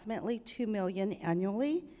approximately $2 million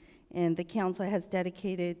annually, and the council has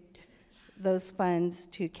dedicated those funds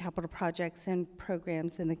to capital projects and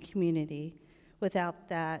programs in the community. Without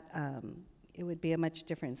that, it would be a much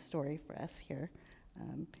different story for us here.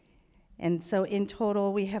 And so in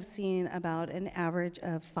total, we have seen about an average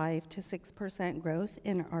of 5 to 6% growth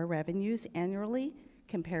in our revenues annually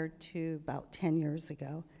compared to about 10 years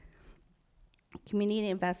ago. Community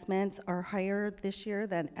investments are higher this year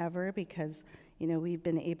than ever because, you know, we've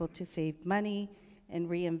been able to save money and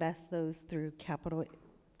reinvest those through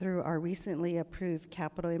our recently approved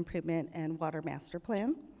capital improvement and water master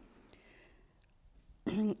plan.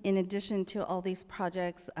 In addition to all these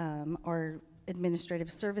projects, our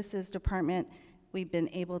administrative services department, we've been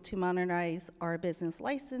able to modernize our business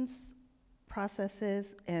license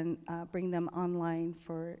processes and bring them online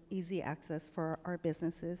for easy access for our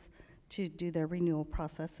businesses to do their renewal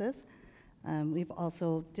processes. We've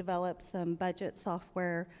also developed some budget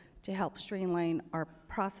software to help streamline our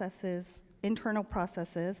processes, internal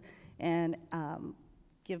processes, and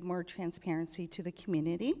give more transparency to the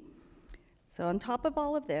community. So on top of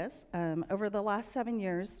all of this, over the last 7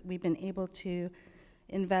 years, we've been able to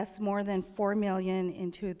invest more than $4 million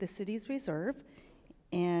into the city's reserve,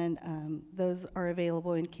 and those are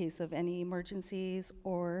available in case of any emergencies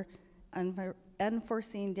or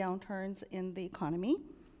unforeseen downturns in the economy.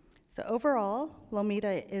 So overall,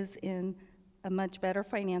 Lomita is in a much better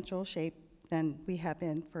financial shape than we have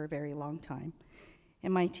been for a very long time.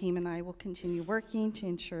 And my team and I will continue working to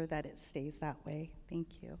ensure that it stays that way.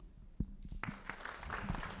 Thank you.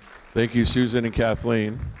 Thank you, Susan and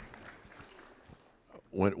Kathleen.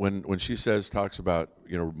 When she talks about,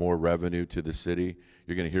 you know, more revenue to the city,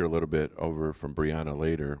 you're going to hear a little bit over from Brianna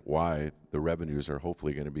later why the revenues are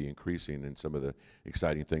hopefully going to be increasing and some of the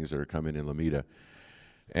exciting things that are coming in Lomita.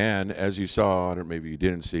 And as you saw, or maybe you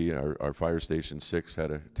didn't see, our Fire Station 6 had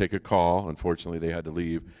to take a call. Unfortunately, they had to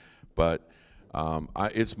leave. But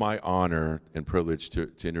it's my honor and privilege to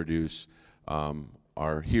introduce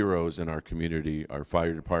our heroes in our community, our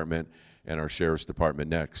fire department and our sheriff's department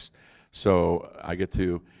next. So I get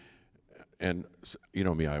to, and you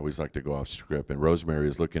know me, I always like to go off script, and Rosemary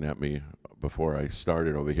is looking at me before I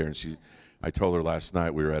started over here, and I told her last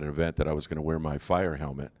night we were at an event that I was going to wear my fire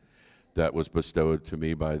helmet that was bestowed to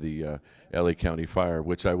me by the LA County Fire,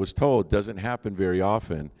 which I was told doesn't happen very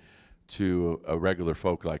often to a regular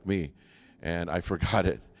folk like me, and I forgot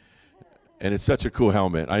it. And it's such a cool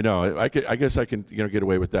helmet. I know. I guess I can, you know, get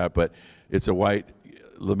away with that, but it's a white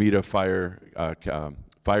Lomita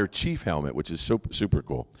Fire Chief helmet, which is super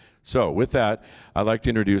cool. So with that, I'd like to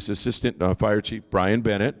introduce Assistant Fire Chief Brian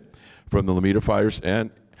Bennett from the Lomita Fires and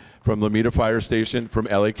from Lomita Fire Station from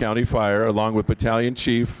LA County Fire, along with Battalion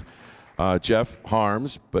Chief Jeff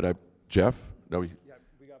Harms. But Jeff? No. Yeah,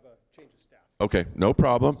 we got a change of staff. Okay, no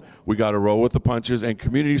problem. We got to roll with the punches. And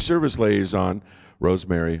Community Service Liaison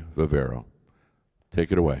Rosemary Vivero.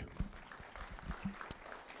 Take it away.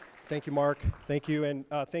 Thank you, Mark. Thank you, and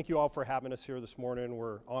thank you all for having us here this morning.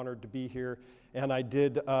 We're honored to be here. And I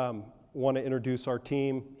did want to introduce our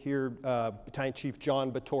team here, Battalion Chief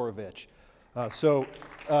John Batorovich. The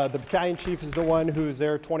Battalion Chief is the one who's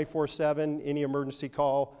there 24/7. Any emergency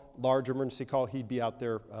call, large emergency call, he'd be out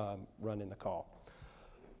there running the call.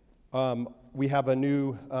 We have a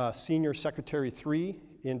new Senior Secretary 3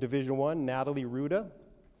 in Division 1, Natalie Ruda.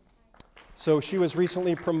 So she was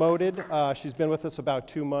recently promoted. She's been with us about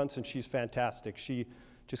 2 months, and she's fantastic. She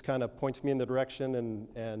just kind of points me in the direction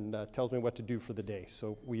and tells me what to do for the day.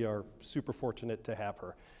 So we are super fortunate to have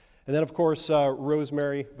her. And then, of course,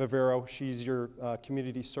 Rosemary Vivero. She's your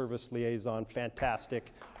community service liaison.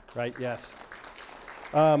 Fantastic, right? Yes.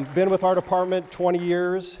 Been with our department 20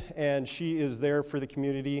 years, and she is there for the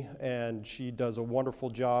community, and she does a wonderful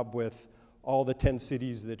job with all the 10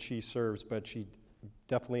 cities that she serves, but she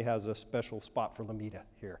definitely has a special spot for Lomita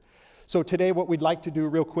here. So today what we'd like to do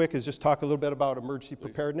real quick is just talk a little bit about emergency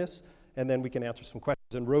preparedness, and then we can answer some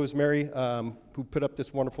questions. And Rosemary, who put up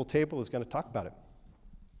this wonderful table, is going to talk about it.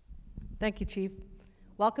 Thank you, Chief.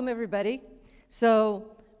 Welcome, everybody.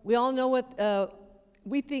 So we all know what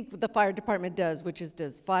we think the fire department does, which is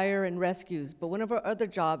does fire and rescues, but one of our other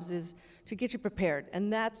jobs is to get you prepared.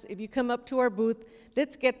 And that's, if you come up to our booth,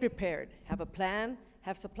 let's get prepared. Have a plan,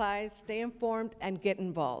 have supplies, stay informed, and get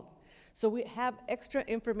involved. So we have extra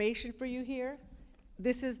information for you here.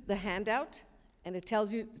 This is the handout, and it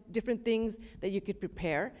tells you different things that you could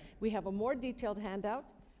prepare. We have a more detailed handout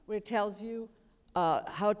where it tells you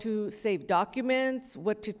how to save documents,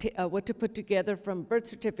 what to put together from birth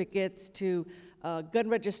certificates to gun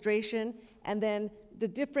registration, and then the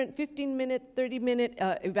different 15-minute, 30-minute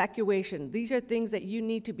evacuation. These are things that you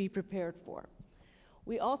need to be prepared for.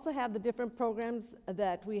 We also have the different programs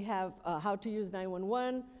that we have, how to use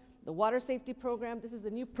 911, the water safety program. This is a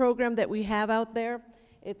new program that we have out there.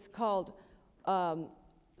 It's called,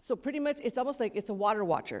 so pretty much it's almost like it's a water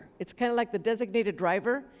watcher. It's kind of like the designated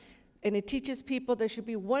driver. And it teaches people there should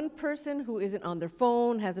be one person who isn't on their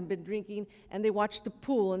phone, hasn't been drinking, and they watch the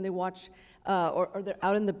pool and they watch, or they're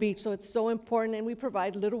out on the beach. So it's so important, and we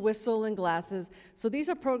provide little whistle and glasses. So these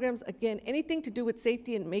are programs, again, anything to do with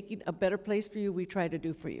safety and making a better place for you, we try to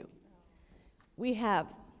do for you. We have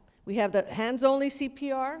the hands-only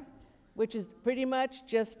CPR, which is pretty much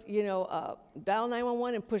just, dial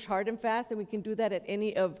 911 and push hard and fast, and we can do that at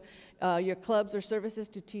any of your clubs or services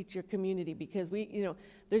to teach your community, because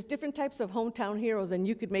there's different types of hometown heroes, and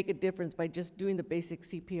you could make a difference by just doing the basic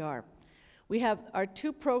CPR. We have our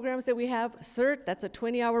 2 programs that we have. CERT, that's a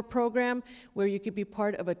 20-hour program where you could be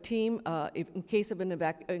part of a team in case of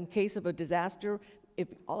a disaster, if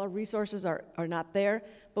all our resources are not there.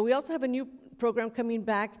 But we also have a new program coming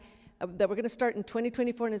back that we're going to start in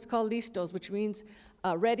 2024, and it's called Listos, which means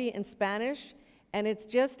ready in Spanish, and it's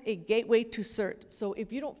just a gateway to CERT. So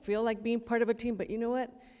if you don't feel like being part of a team, but you know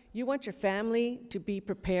what? You want your family to be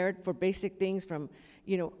prepared for basic things from,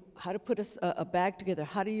 how to put a bag together,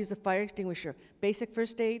 how to use a fire extinguisher, basic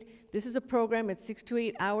first aid. This is a program, it's 6 to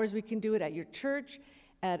 8 hours. We can do it at your church,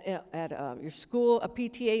 at your school, a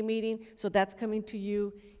PTA meeting. So that's coming to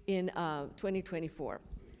you in 2024.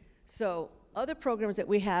 So other programs that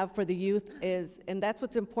we have for the youth is, and that's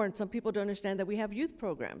what's important, some people don't understand that we have youth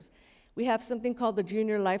programs. We have something called the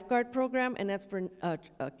Junior Lifeguard Program, and that's for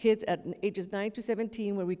kids at ages 9 to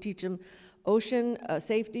 17, where we teach them ocean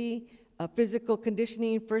safety, physical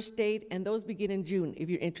conditioning, first aid, and those begin in June if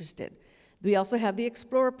you're interested. We also have the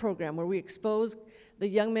Explorer Program, where we expose the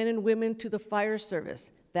young men and women to the fire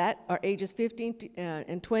service. That are ages 15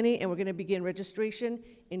 and 20, and we're going to begin registration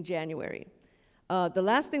in January. The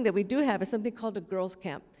last thing that we do have is something called a girls'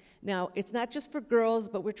 camp. Now, it's not just for girls,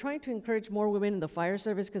 but we're trying to encourage more women in the fire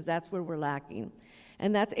service because that's where we're lacking.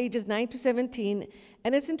 And that's ages 9 to 17,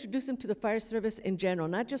 and it's introduced them to the fire service in general,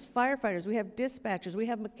 not just firefighters. We have dispatchers, we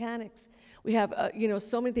have mechanics, we have,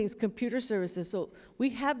 so many things, computer services. So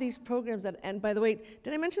we have these programs that, and by the way,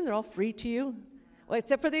 did I mention they're all free to you? Well,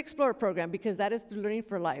 except for the Explorer program, because that is through Learning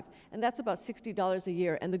for Life, and that's about $60 a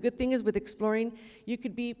year. And the good thing is with Exploring, you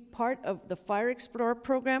could be part of the Fire Explorer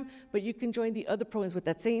program, but you can join the other programs with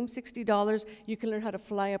that same $60. You can learn how to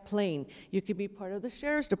fly a plane. You can be part of the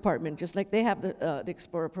Sheriff's Department, just like they have the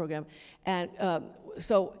Explorer program. And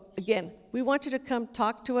so, again, we want you to come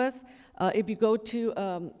talk to us. If you go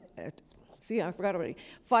to, see, I forgot already,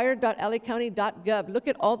 fire.lacounty.gov. Look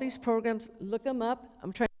at all these programs, look them up.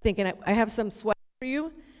 I'm trying to think, and I have some swag for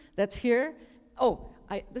you that's here. Oh,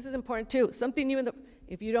 this is important too. Something new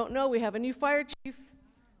if you don't know, we have a new fire chief.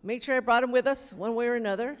 Made sure I brought him with us one way or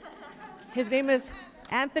another. His name is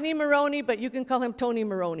Anthony Maroney, but you can call him Tony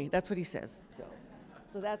Maroney. That's what he says.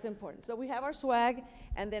 So that's important. So we have our swag,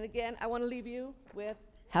 and then again, I want to leave you with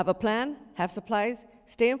have a plan, have supplies,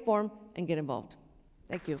 stay informed, and get involved.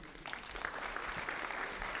 Thank you.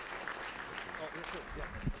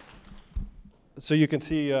 So you can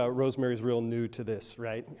see Rosemary's real new to this,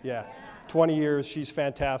 right? Yeah. 20 years, she's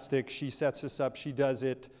fantastic. She sets this up. She does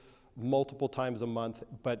it multiple times a month.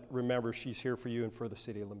 But remember, she's here for you and for the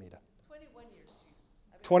city of Lomita. 21 years.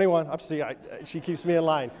 21. She keeps me in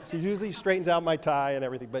line. She usually straightens out my tie and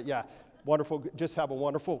everything. But yeah, wonderful. Just have a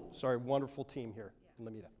wonderful team here in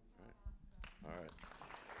Lomita. All right.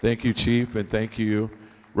 Thank you, Chief, and thank you,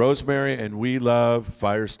 Rosemary. And we love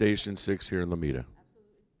Fire Station 6 here in Lomita.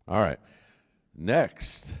 All right.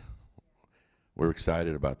 Next, we're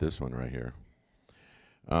excited about this one right here.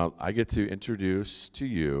 I get to introduce to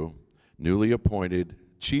you newly appointed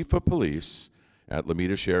Chief of Police at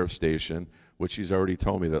Lomita Sheriff Station, which she's already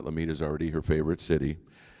told me that Lomita is already her favorite city,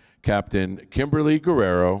 Captain Kimberly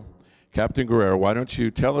Guerrero. Captain Guerrero, why don't you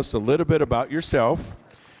tell us a little bit about yourself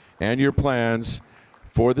and your plans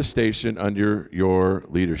for the station under your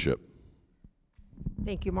leadership?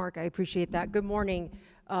 Thank you, Mark. I appreciate that. Good morning.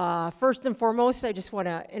 First and foremost, I just want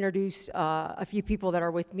to introduce a few people that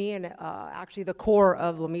are with me and actually the core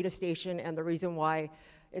of Lomita Station and the reason why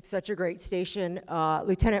it's such a great station.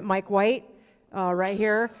 Lieutenant Mike White, right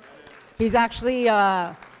here. He's actually,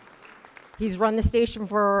 he's run the station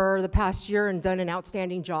for the past year and done an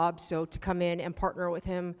outstanding job. So to come in and partner with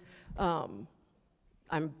him,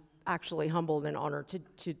 I'm actually humbled and honored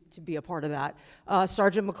to be a part of that.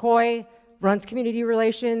 Sergeant McCoy runs community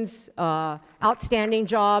relations, outstanding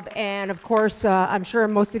job, and of course, I'm sure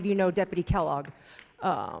most of you know Deputy Kellogg.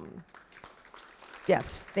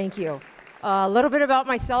 Yes, thank you. A little bit about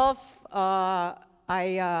myself.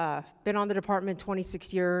 I've been on the department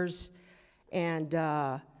 26 years, and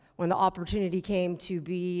when the opportunity came to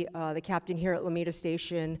be the captain here at Lomita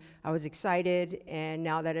Station, I was excited, and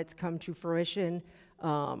now that it's come to fruition,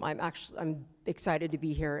 I'm excited to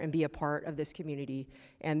be here and be a part of this community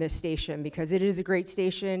and this station, because it is a great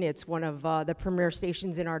station. It's one of the premier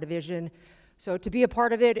stations in our division. So to be a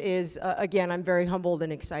part of it is, again, I'm very humbled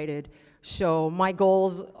and excited. So my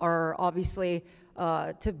goals are obviously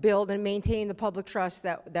to build and maintain the public trust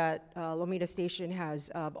that Lomita Station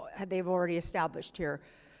has, they've already established here.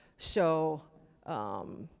 So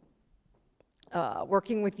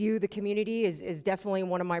working with you, the community, is definitely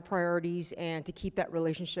one of my priorities, and to keep that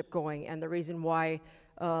relationship going. And the reason why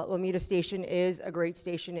Lomita Station is a great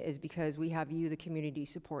station is because we have you, the community,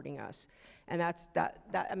 supporting us. And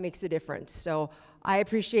that makes a difference. So I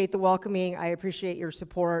appreciate the welcoming. I appreciate your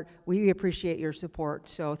support. We appreciate your support.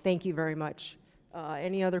 So thank you very much.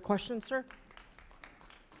 Any other questions, sir?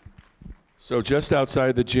 So just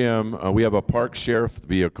outside the gym, we have a park sheriff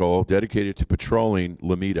vehicle dedicated to patrolling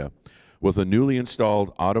Lomita with a newly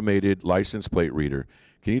installed automated license plate reader.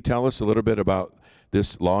 Can you tell us a little bit about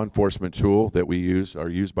this law enforcement tool that we use, are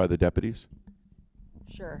used by the deputies?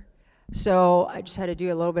 Sure. So I just had to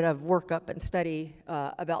do a little bit of workup and study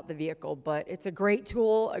about the vehicle, but it's a great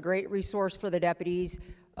tool, a great resource for the deputies.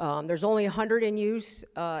 There's only 100 in use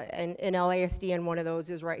in LASD, and one of those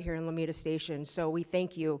is right here in Lomita Station. So we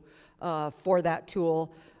thank you for that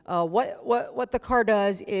tool. What the car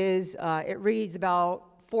does is it reads about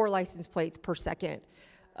 4 license plates per second.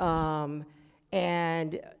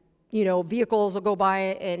 And you know, vehicles will go by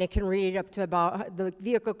and it can read up to about, the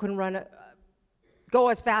vehicle can go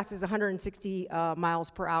as fast as 160 miles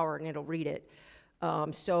per hour, and it'll read it.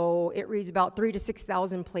 So it reads about 3,000 to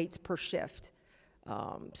 6,000 plates per shift.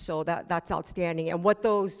 So that's outstanding. And what it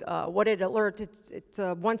alerts, it's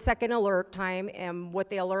a 1 second alert time, and what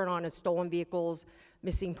they alert on is stolen vehicles,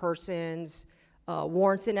 missing persons,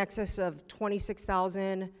 warrants in excess of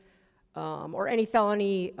 26,000, or any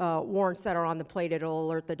felony warrants that are on the plate. It'll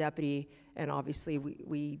alert the deputy, and obviously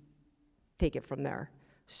we take it from there.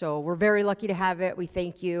 So we're very lucky to have it. We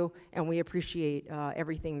thank you, and we appreciate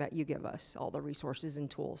everything that you give us, all the resources and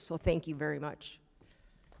tools. So thank you very much.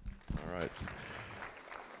 All right.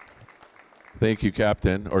 Thank you,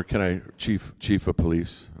 Captain, or can I, Chief of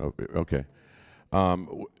Police? Okay.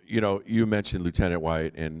 You know, you mentioned Lieutenant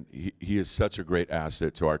White, and he is such a great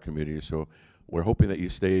asset to our community. So we're hoping that you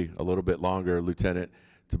stay a little bit longer, Lieutenant,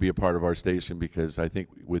 to be a part of our station, because I think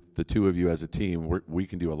with the two of you as a team, we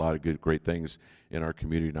can do a lot of great things in our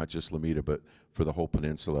community, not just Lomita, but for the whole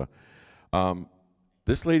peninsula.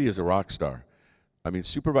 This lady is a rock star. I mean,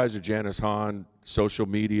 Supervisor Janice Hahn, social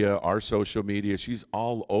media, our social media, she's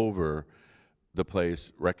all over the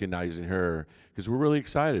place recognizing her, because we're really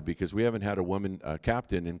excited because we haven't had a woman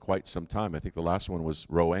captain in quite some time. I think the last one was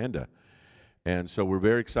Rwanda. And so we're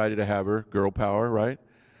very excited to have her. Girl power, right?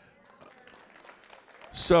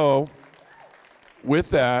 So with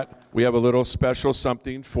that, we have a little special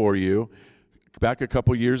something for you. Back a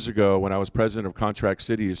couple years ago, when I was president of Contract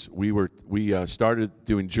Cities, we started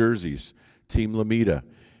doing jerseys, Team Lomita,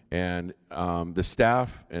 and the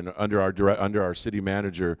staff and under our city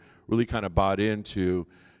manager really kind of bought into,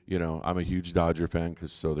 you know, I'm a huge Dodger fan,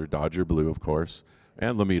 so they're Dodger blue, of course,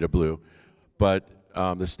 and Lomita blue, but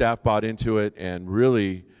the staff bought into it and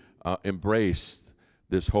really embraced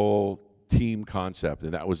this whole team concept,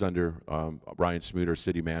 and that was under Ryan Smoot, our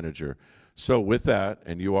city manager. So with that,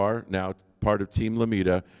 and you are now part of Team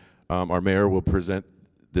Lomita, our mayor will present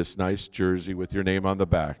this nice jersey with your name on the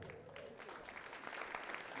back.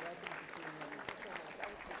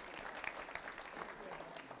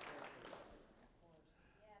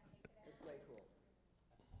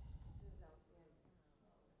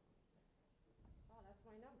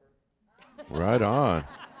 Right on.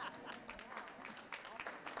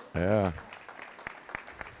 Yeah.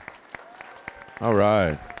 All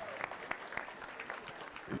right.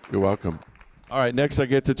 You're welcome. All right, next I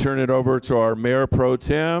get to turn it over to our Mayor Pro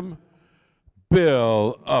Tem,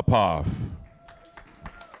 Bill Uphoff.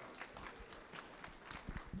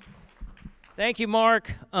 Thank you,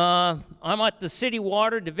 Mark. I'm at the City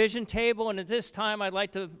Water Division table, and at this time I'd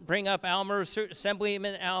like to bring up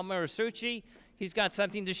Assemblyman Al Muratsuchi. He's got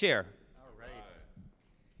something to share.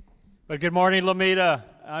 Well, good morning, Lomita.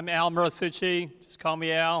 I'm Al Muratsuchi. Just call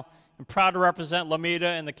me Al. I'm proud to represent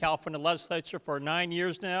Lomita in the California legislature for 9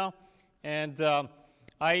 years now. And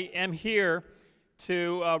I am here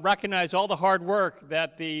to recognize all the hard work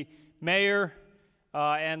that the mayor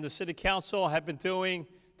and the city council have been doing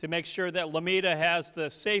to make sure that Lomita has the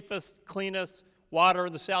safest, cleanest water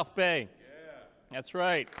in the South Bay. Yeah. That's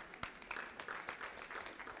right.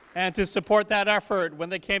 And to support that effort, when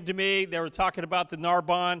they came to me, they were talking about the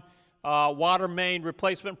Narbonne water main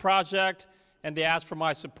replacement project, and they asked for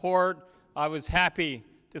my support. I was happy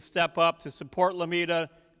to step up to support Lomita,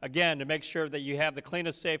 again, to make sure that you have the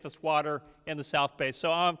cleanest, safest water in the South Bay.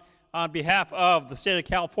 So on behalf of the state of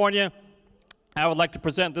California, I would like to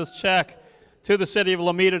present this check to the city of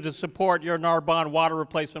Lomita to support your Narbonne water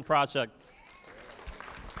replacement project.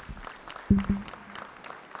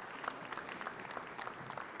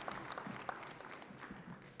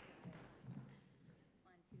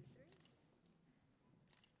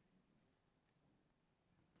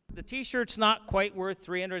 The T-shirt's not quite worth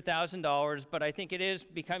 $300,000, but I think it is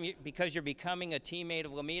because you're becoming a teammate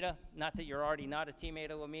of Lomita. Not that you're already not a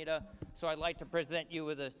teammate of Lomita. So I'd like to present you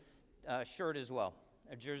with a shirt as well,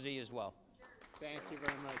 a jersey as well. Thank you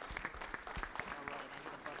very much. All right, I'm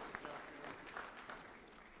going to bust this out here.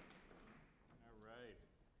 All right.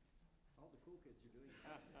 All the cool kids are doing it.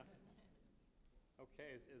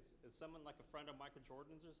 Okay, is someone like a friend of Michael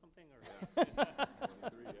Jordan's or something? Or? Yeah.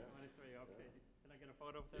 23, yeah. 23, okay. Can I get a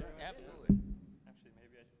photo there? Yeah, absolutely. Actually,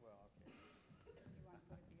 maybe I should, well, okay.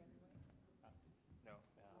 No,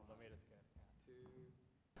 Lomita's good.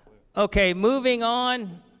 Okay, moving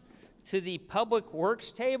on to the Public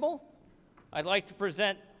Works table. I'd like to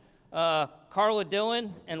present Carla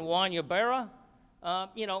Dillon and Juan Ybarra.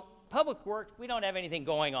 You know, Public Works, we don't have anything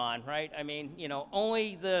going on, right? I mean, you know,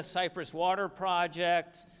 only the Cypress Water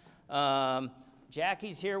Project.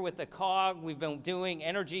 Jackie's here with the COG. We've been doing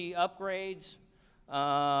energy upgrades.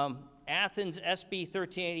 Athens SB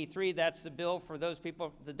 1383, that's the bill for those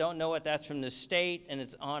people that don't know it. That's from the state, and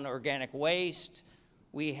it's on organic waste.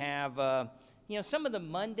 We have, you know, some of the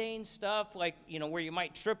mundane stuff, like, you know, where you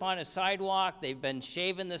might trip on a sidewalk. They've been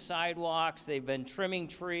shaving the sidewalks. They've been trimming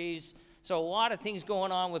trees. So a lot of things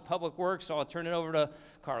going on with Public Works, so I'll turn it over to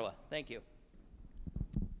Carla. Thank you.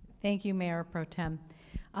 Thank you, Mayor Pro Tem.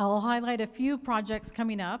 I'll highlight a few projects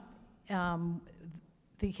coming up.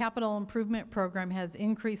 The capital improvement program has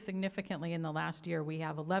increased significantly in the last year. We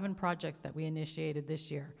have 11 projects that we initiated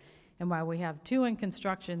this year. And while we have 2 in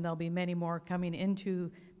construction, there'll be many more coming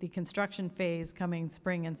into the construction phase coming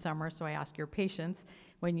spring and summer. So I ask your patience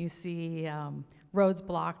when you see roads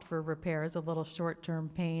blocked for repairs. A little short-term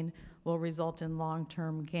pain will result in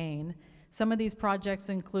long-term gain. Some of these projects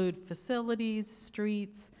include facilities,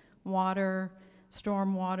 streets, water,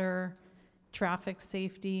 stormwater, traffic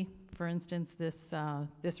safety. For instance,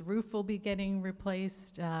 this roof will be getting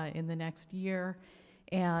replaced in the next year.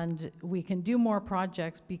 And we can do more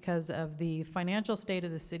projects because of the financial state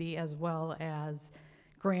of the city, as well as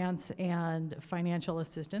grants and financial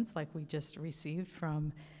assistance like we just received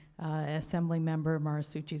from Assemblymember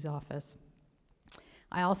Muratsuchi's office.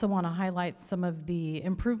 I also want to highlight some of the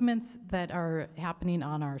improvements that are happening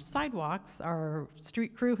on our sidewalks. Our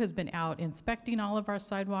street crew has been out inspecting all of our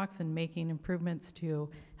sidewalks and making improvements to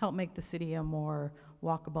help make the city a more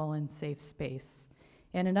walkable and safe space.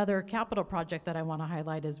 And another capital project that I want to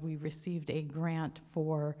highlight is we received a grant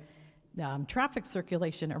for traffic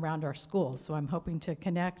circulation around our schools. So I'm hoping to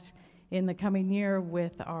connect in the coming year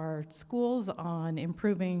with our schools on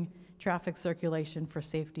improving traffic circulation for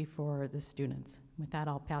safety for the students. With that,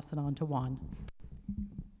 I'll pass it on to Juan.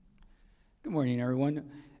 Good morning, everyone.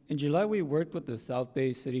 In July, we worked with the South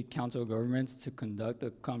Bay City Council governments to conduct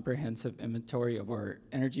a comprehensive inventory of our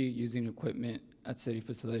energy using equipment at city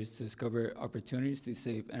facilities to discover opportunities to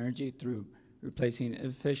save energy through replacing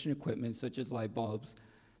inefficient equipment such as light bulbs,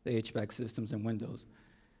 the HVAC systems, and windows.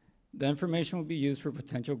 The information will be used for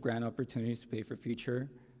potential grant opportunities to pay for future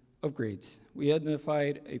upgrades. We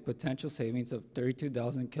identified a potential savings of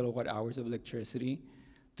 32,000 kilowatt hours of electricity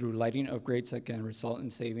through lighting upgrades that can result in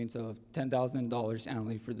savings of $10,000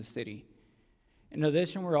 annually for the city. In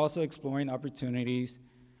addition, we're also exploring opportunities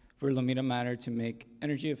for Lomita Manor to make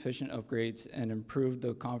energy efficient upgrades and improve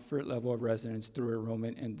the comfort level of residents through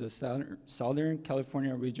enrollment in the Southern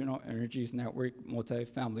California Regional Energies Network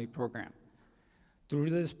multifamily program.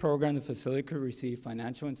 Through this program, the facility could receive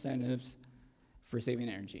financial incentives for saving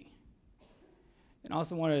energy. And I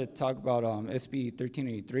also wanted to talk about SB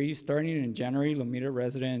 1383. Starting in January, Lomita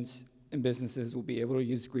residents and businesses will be able to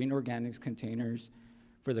use green organics containers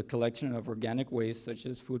for the collection of organic waste such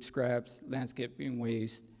as food scraps, landscaping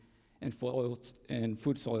waste, and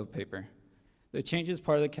food soil paper. The change is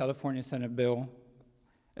part of the California Senate Bill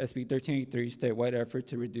SB 1383 statewide effort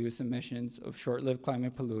to reduce emissions of short-lived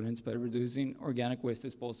climate pollutants by reducing organic waste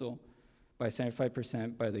disposal by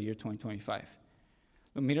 75% by the year 2025.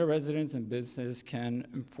 Lomita residents and businesses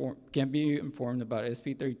can be informed about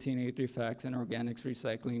SB 1383 facts and organics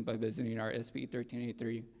recycling by visiting our SB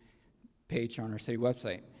 1383 page on our city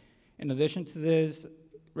website. In addition to this,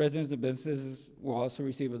 residents and businesses will also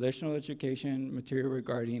receive additional education material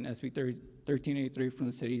regarding SB 1383 from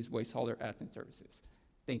the city's waste hauler admin services.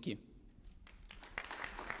 Thank you.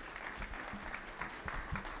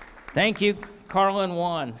 Thank you, Carla and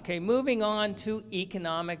Juan. Okay, moving on to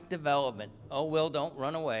economic development. Oh, Will, don't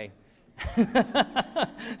run away.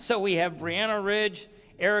 So we have Brianna Ridge,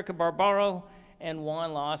 Erica Barbaro, and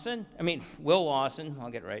Will Lawson, I'll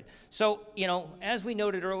get it right. So, you know, as we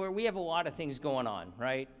noted earlier, we have a lot of things going on,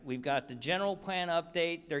 right? We've got the general plan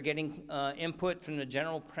update. They're getting input from the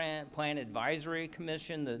General Plan Advisory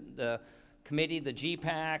Commission, the committee, the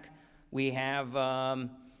GPAC. We have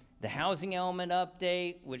the housing element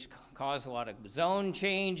update, which caused a lot of zone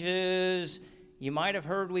changes. You might have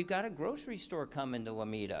heard we've got a grocery store coming to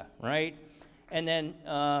Lomita, right? And then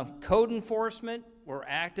code enforcement, we're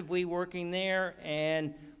actively working there,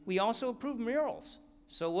 and we also approved murals.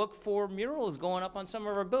 So look for murals going up on some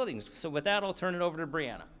of our buildings. So with that, I'll turn it over to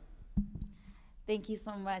Brianna. Thank you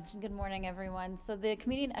so much. Good morning, everyone. So the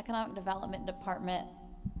Community and Economic Development Department,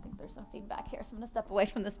 I think there's some feedback here, so I'm going to step away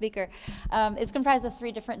from the speaker, is comprised of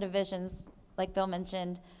 3 different divisions, like Bill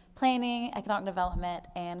mentioned: planning, economic development,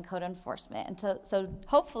 and code enforcement. And so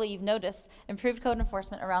hopefully you've noticed improved code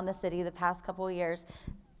enforcement around the city the past couple of years,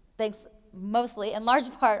 thanks mostly, in large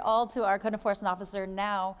part, all to our code enforcement officer,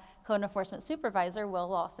 now code enforcement supervisor, Will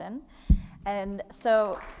Lawson. And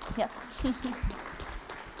so, yes.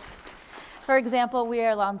 For example, we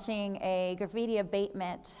are launching a graffiti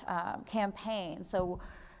abatement campaign. So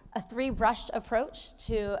a 3-brushed approach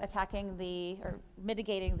to attacking or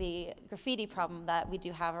mitigating the graffiti problem that we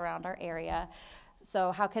do have around our area.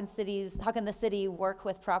 So how can the city work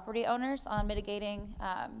with property owners on mitigating,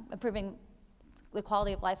 improving the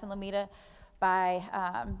quality of life in Lomita by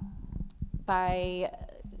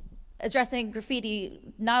addressing graffiti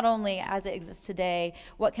not only as it exists today,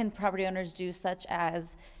 what can property owners do, such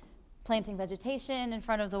as planting vegetation in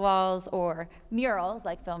front of the walls or murals,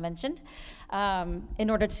 like Phil mentioned, in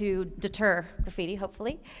order to deter graffiti,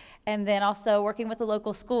 hopefully. And then also working with the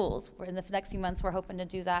local schools. In the next few months, we're hoping to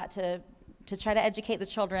do that to try to educate the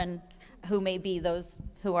children who may be those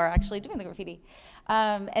who are actually doing the graffiti.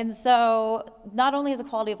 And so not only is the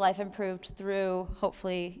quality of life improved through,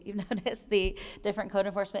 hopefully you've noticed, the different code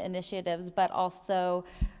enforcement initiatives, but also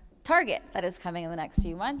Target that is coming in the next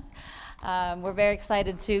few months. We're very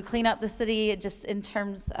excited to clean up the city just in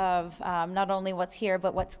terms of not only what's here,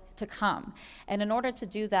 but what's to come. And in order to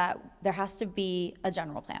do that, there has to be a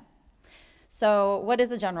general plan. So what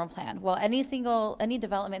is a general plan? Well, any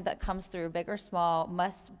development that comes through, big or small,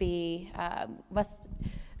 must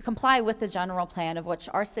comply with the general plan, of which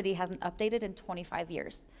our city hasn't updated in 25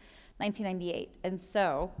 years, 1998. And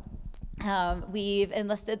so we've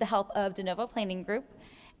enlisted the help of De Novo Planning Group,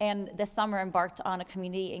 and this summer embarked on a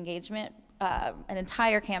community engagement, an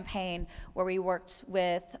entire campaign where we worked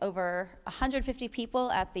with over 150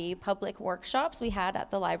 people at the public workshops we had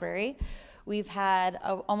at the library. We've had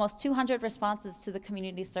almost 200 responses to the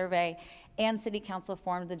community survey, and City Council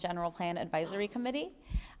formed the General Plan Advisory Committee,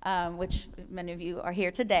 which many of you are here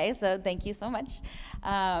today, so thank you so much.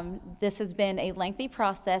 This has been a lengthy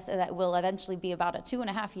process that will eventually be about a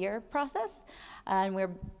 2.5-year process, and we're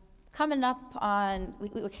coming up on,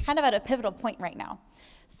 we're kind of at a pivotal point right now.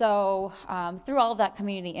 So through all of that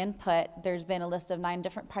community input, there's been a list of 9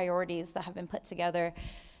 different priorities that have been put together,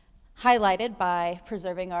 highlighted by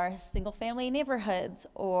preserving our single-family neighborhoods,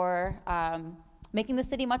 or making the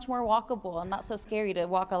city much more walkable and not so scary to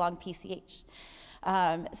walk along PCH.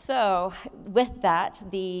 So with that,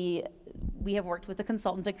 we have worked with a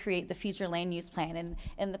consultant to create the future land use plan, and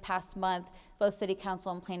in the past month, both City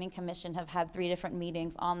Council and Planning Commission have had 3 different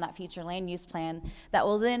meetings on that future land use plan that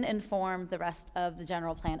will then inform the rest of the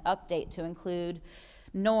general plan update to include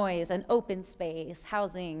noise and open space,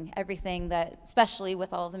 housing, everything that, especially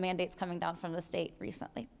with all of the mandates coming down from the state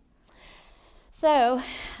recently. So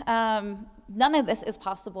none of this is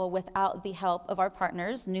possible without the help of our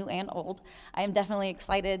partners, new and old. I am definitely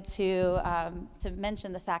excited to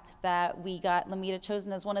mention the fact that we got Lomita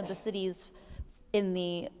chosen as one of the cities in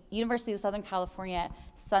the University of Southern California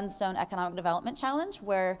Sunstone Economic Development Challenge,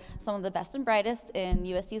 where some of the best and brightest in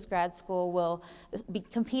USC's grad school will be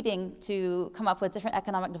competing to come up with different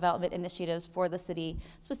economic development initiatives for the city,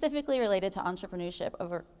 specifically related to entrepreneurship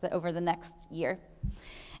over the next year.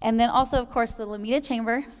 And then also, of course, the Lomita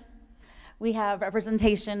Chamber. We have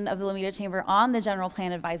representation of the Lomita Chamber on the General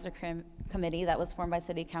Plan Advisory committee that was formed by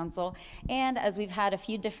City Council. And as we've had a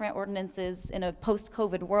few different ordinances in a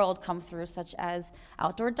post-COVID world come through, such as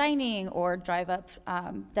outdoor dining or drive-up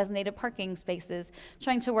designated parking spaces,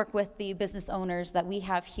 trying to work with the business owners that we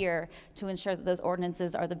have here to ensure that those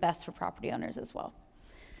ordinances are the best for property owners as well.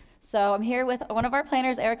 So I'm here with one of our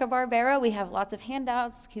planners, Erica Barbero. We have lots of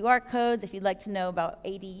handouts, QR codes. If you'd like to know about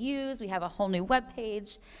ADUs, we have a whole new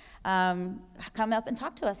webpage. Come up and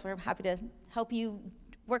talk to us. We're happy to help you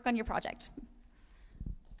work on your project.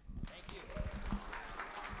 Thank you.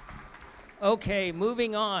 Okay,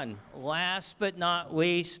 moving on. Last but not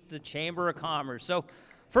least, the Chamber of Commerce. So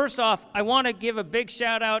first off, I want to give a big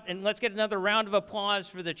shout out, and let's get another round of applause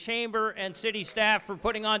for the Chamber and city staff for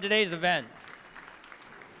putting on today's event.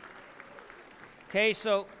 Okay,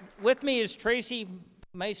 so with me is Tracy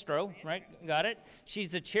Maestro, right? Got it?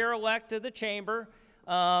 She's the chair-elect of the Chamber.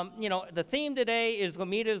 You know, the theme today is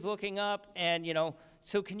Lomita is looking up, and, you know,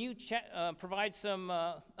 so can you provide some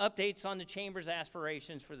updates on the Chamber's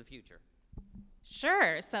aspirations for the future?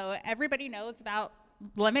 Sure. So everybody knows about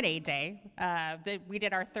Lemonade Day. We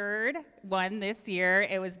did our third one this year.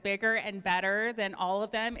 It was bigger and better than all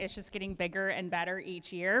of them. It's just getting bigger and better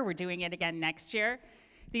each year. We're doing it again next year.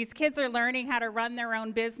 These kids are learning how to run their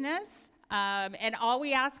own business, and all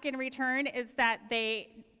we ask in return is that they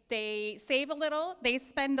save a little, they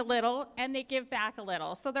spend a little, and they give back a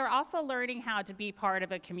little. So they're also learning how to be part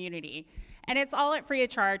of a community. And it's all at free of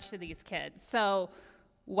charge to these kids. So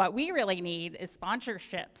what we really need is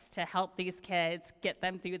sponsorships to help these kids get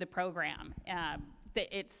them through the program.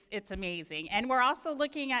 It's amazing. And we're also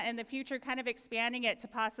looking at, in the future, kind of expanding it to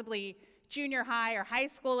possibly junior high or high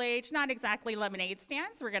school age, not exactly lemonade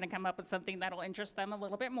stands. We're gonna come up with something that'll interest them a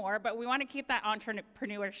little bit more, but we wanna keep that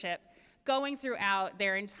entrepreneurship going throughout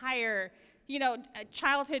their entire, you know,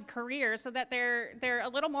 childhood career, so that they're a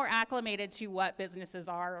little more acclimated to what businesses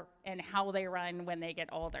are and how they run when they get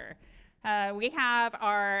older. We have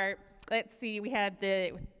our, let's see, we had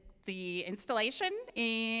the installation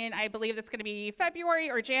in, I believe that's gonna be February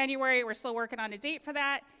or January. We're still working on a date for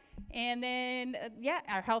that. And then, yeah,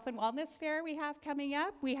 our health and wellness fair we have coming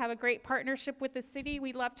up. We have a great partnership with the city.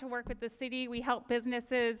 We love to work with the city. We help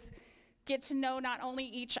businesses get to know not only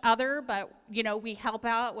each other, but, you know, we help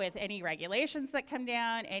out with any regulations that come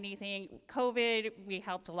down, anything COVID. We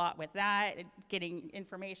helped a lot with that, getting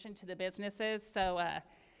information to the businesses. So,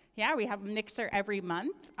 yeah, we have a mixer every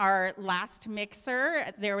month. Our last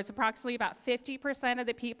mixer, there was approximately about 50% of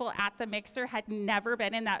the people at the mixer had never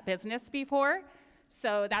been in that business before.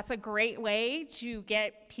 So that's a great way to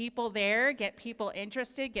get people there, get people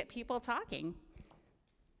interested, get people talking.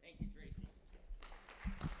 Thank you,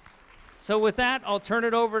 Tracy. So with that, I'll turn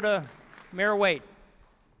it over to Mayor Waite.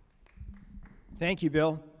 Thank you,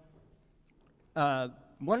 Bill.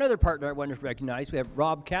 One other partner I wanted to recognize, we have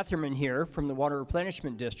Rob Catherman here from the Water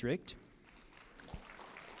Replenishment District.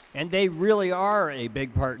 And they really are a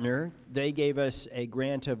big partner. They gave us a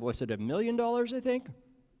grant of, was it $1 million, I think?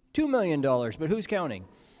 $2 million, but who's counting?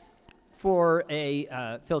 For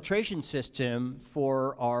a filtration system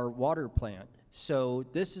for our water plant. So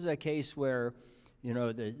this is a case where, you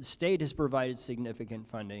know, the state has provided significant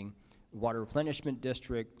funding, Water Replenishment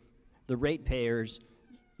District, the ratepayers,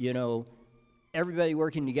 you know, everybody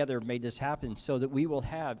working together made this happen so that we will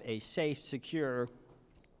have a safe, secure,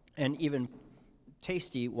 and even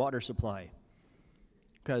tasty water supply,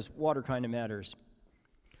 because water kind of matters.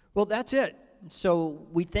 Well, that's it. So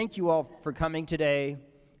we thank you all for coming today.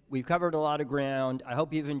 We've covered a lot of ground. I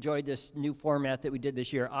hope you've enjoyed this new format that we did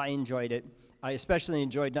this year. I enjoyed it. I especially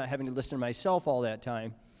enjoyed not having to listen to myself all that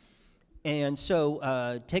time. And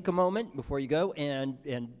so take a moment before you go and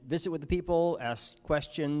visit with the people, ask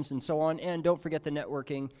questions and so on, and don't forget the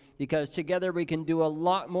networking, because together we can do a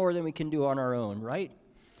lot more than we can do on our own, right?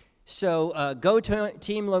 So go to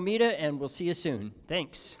Team Lomita, and we'll see you soon.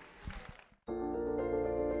 Thanks.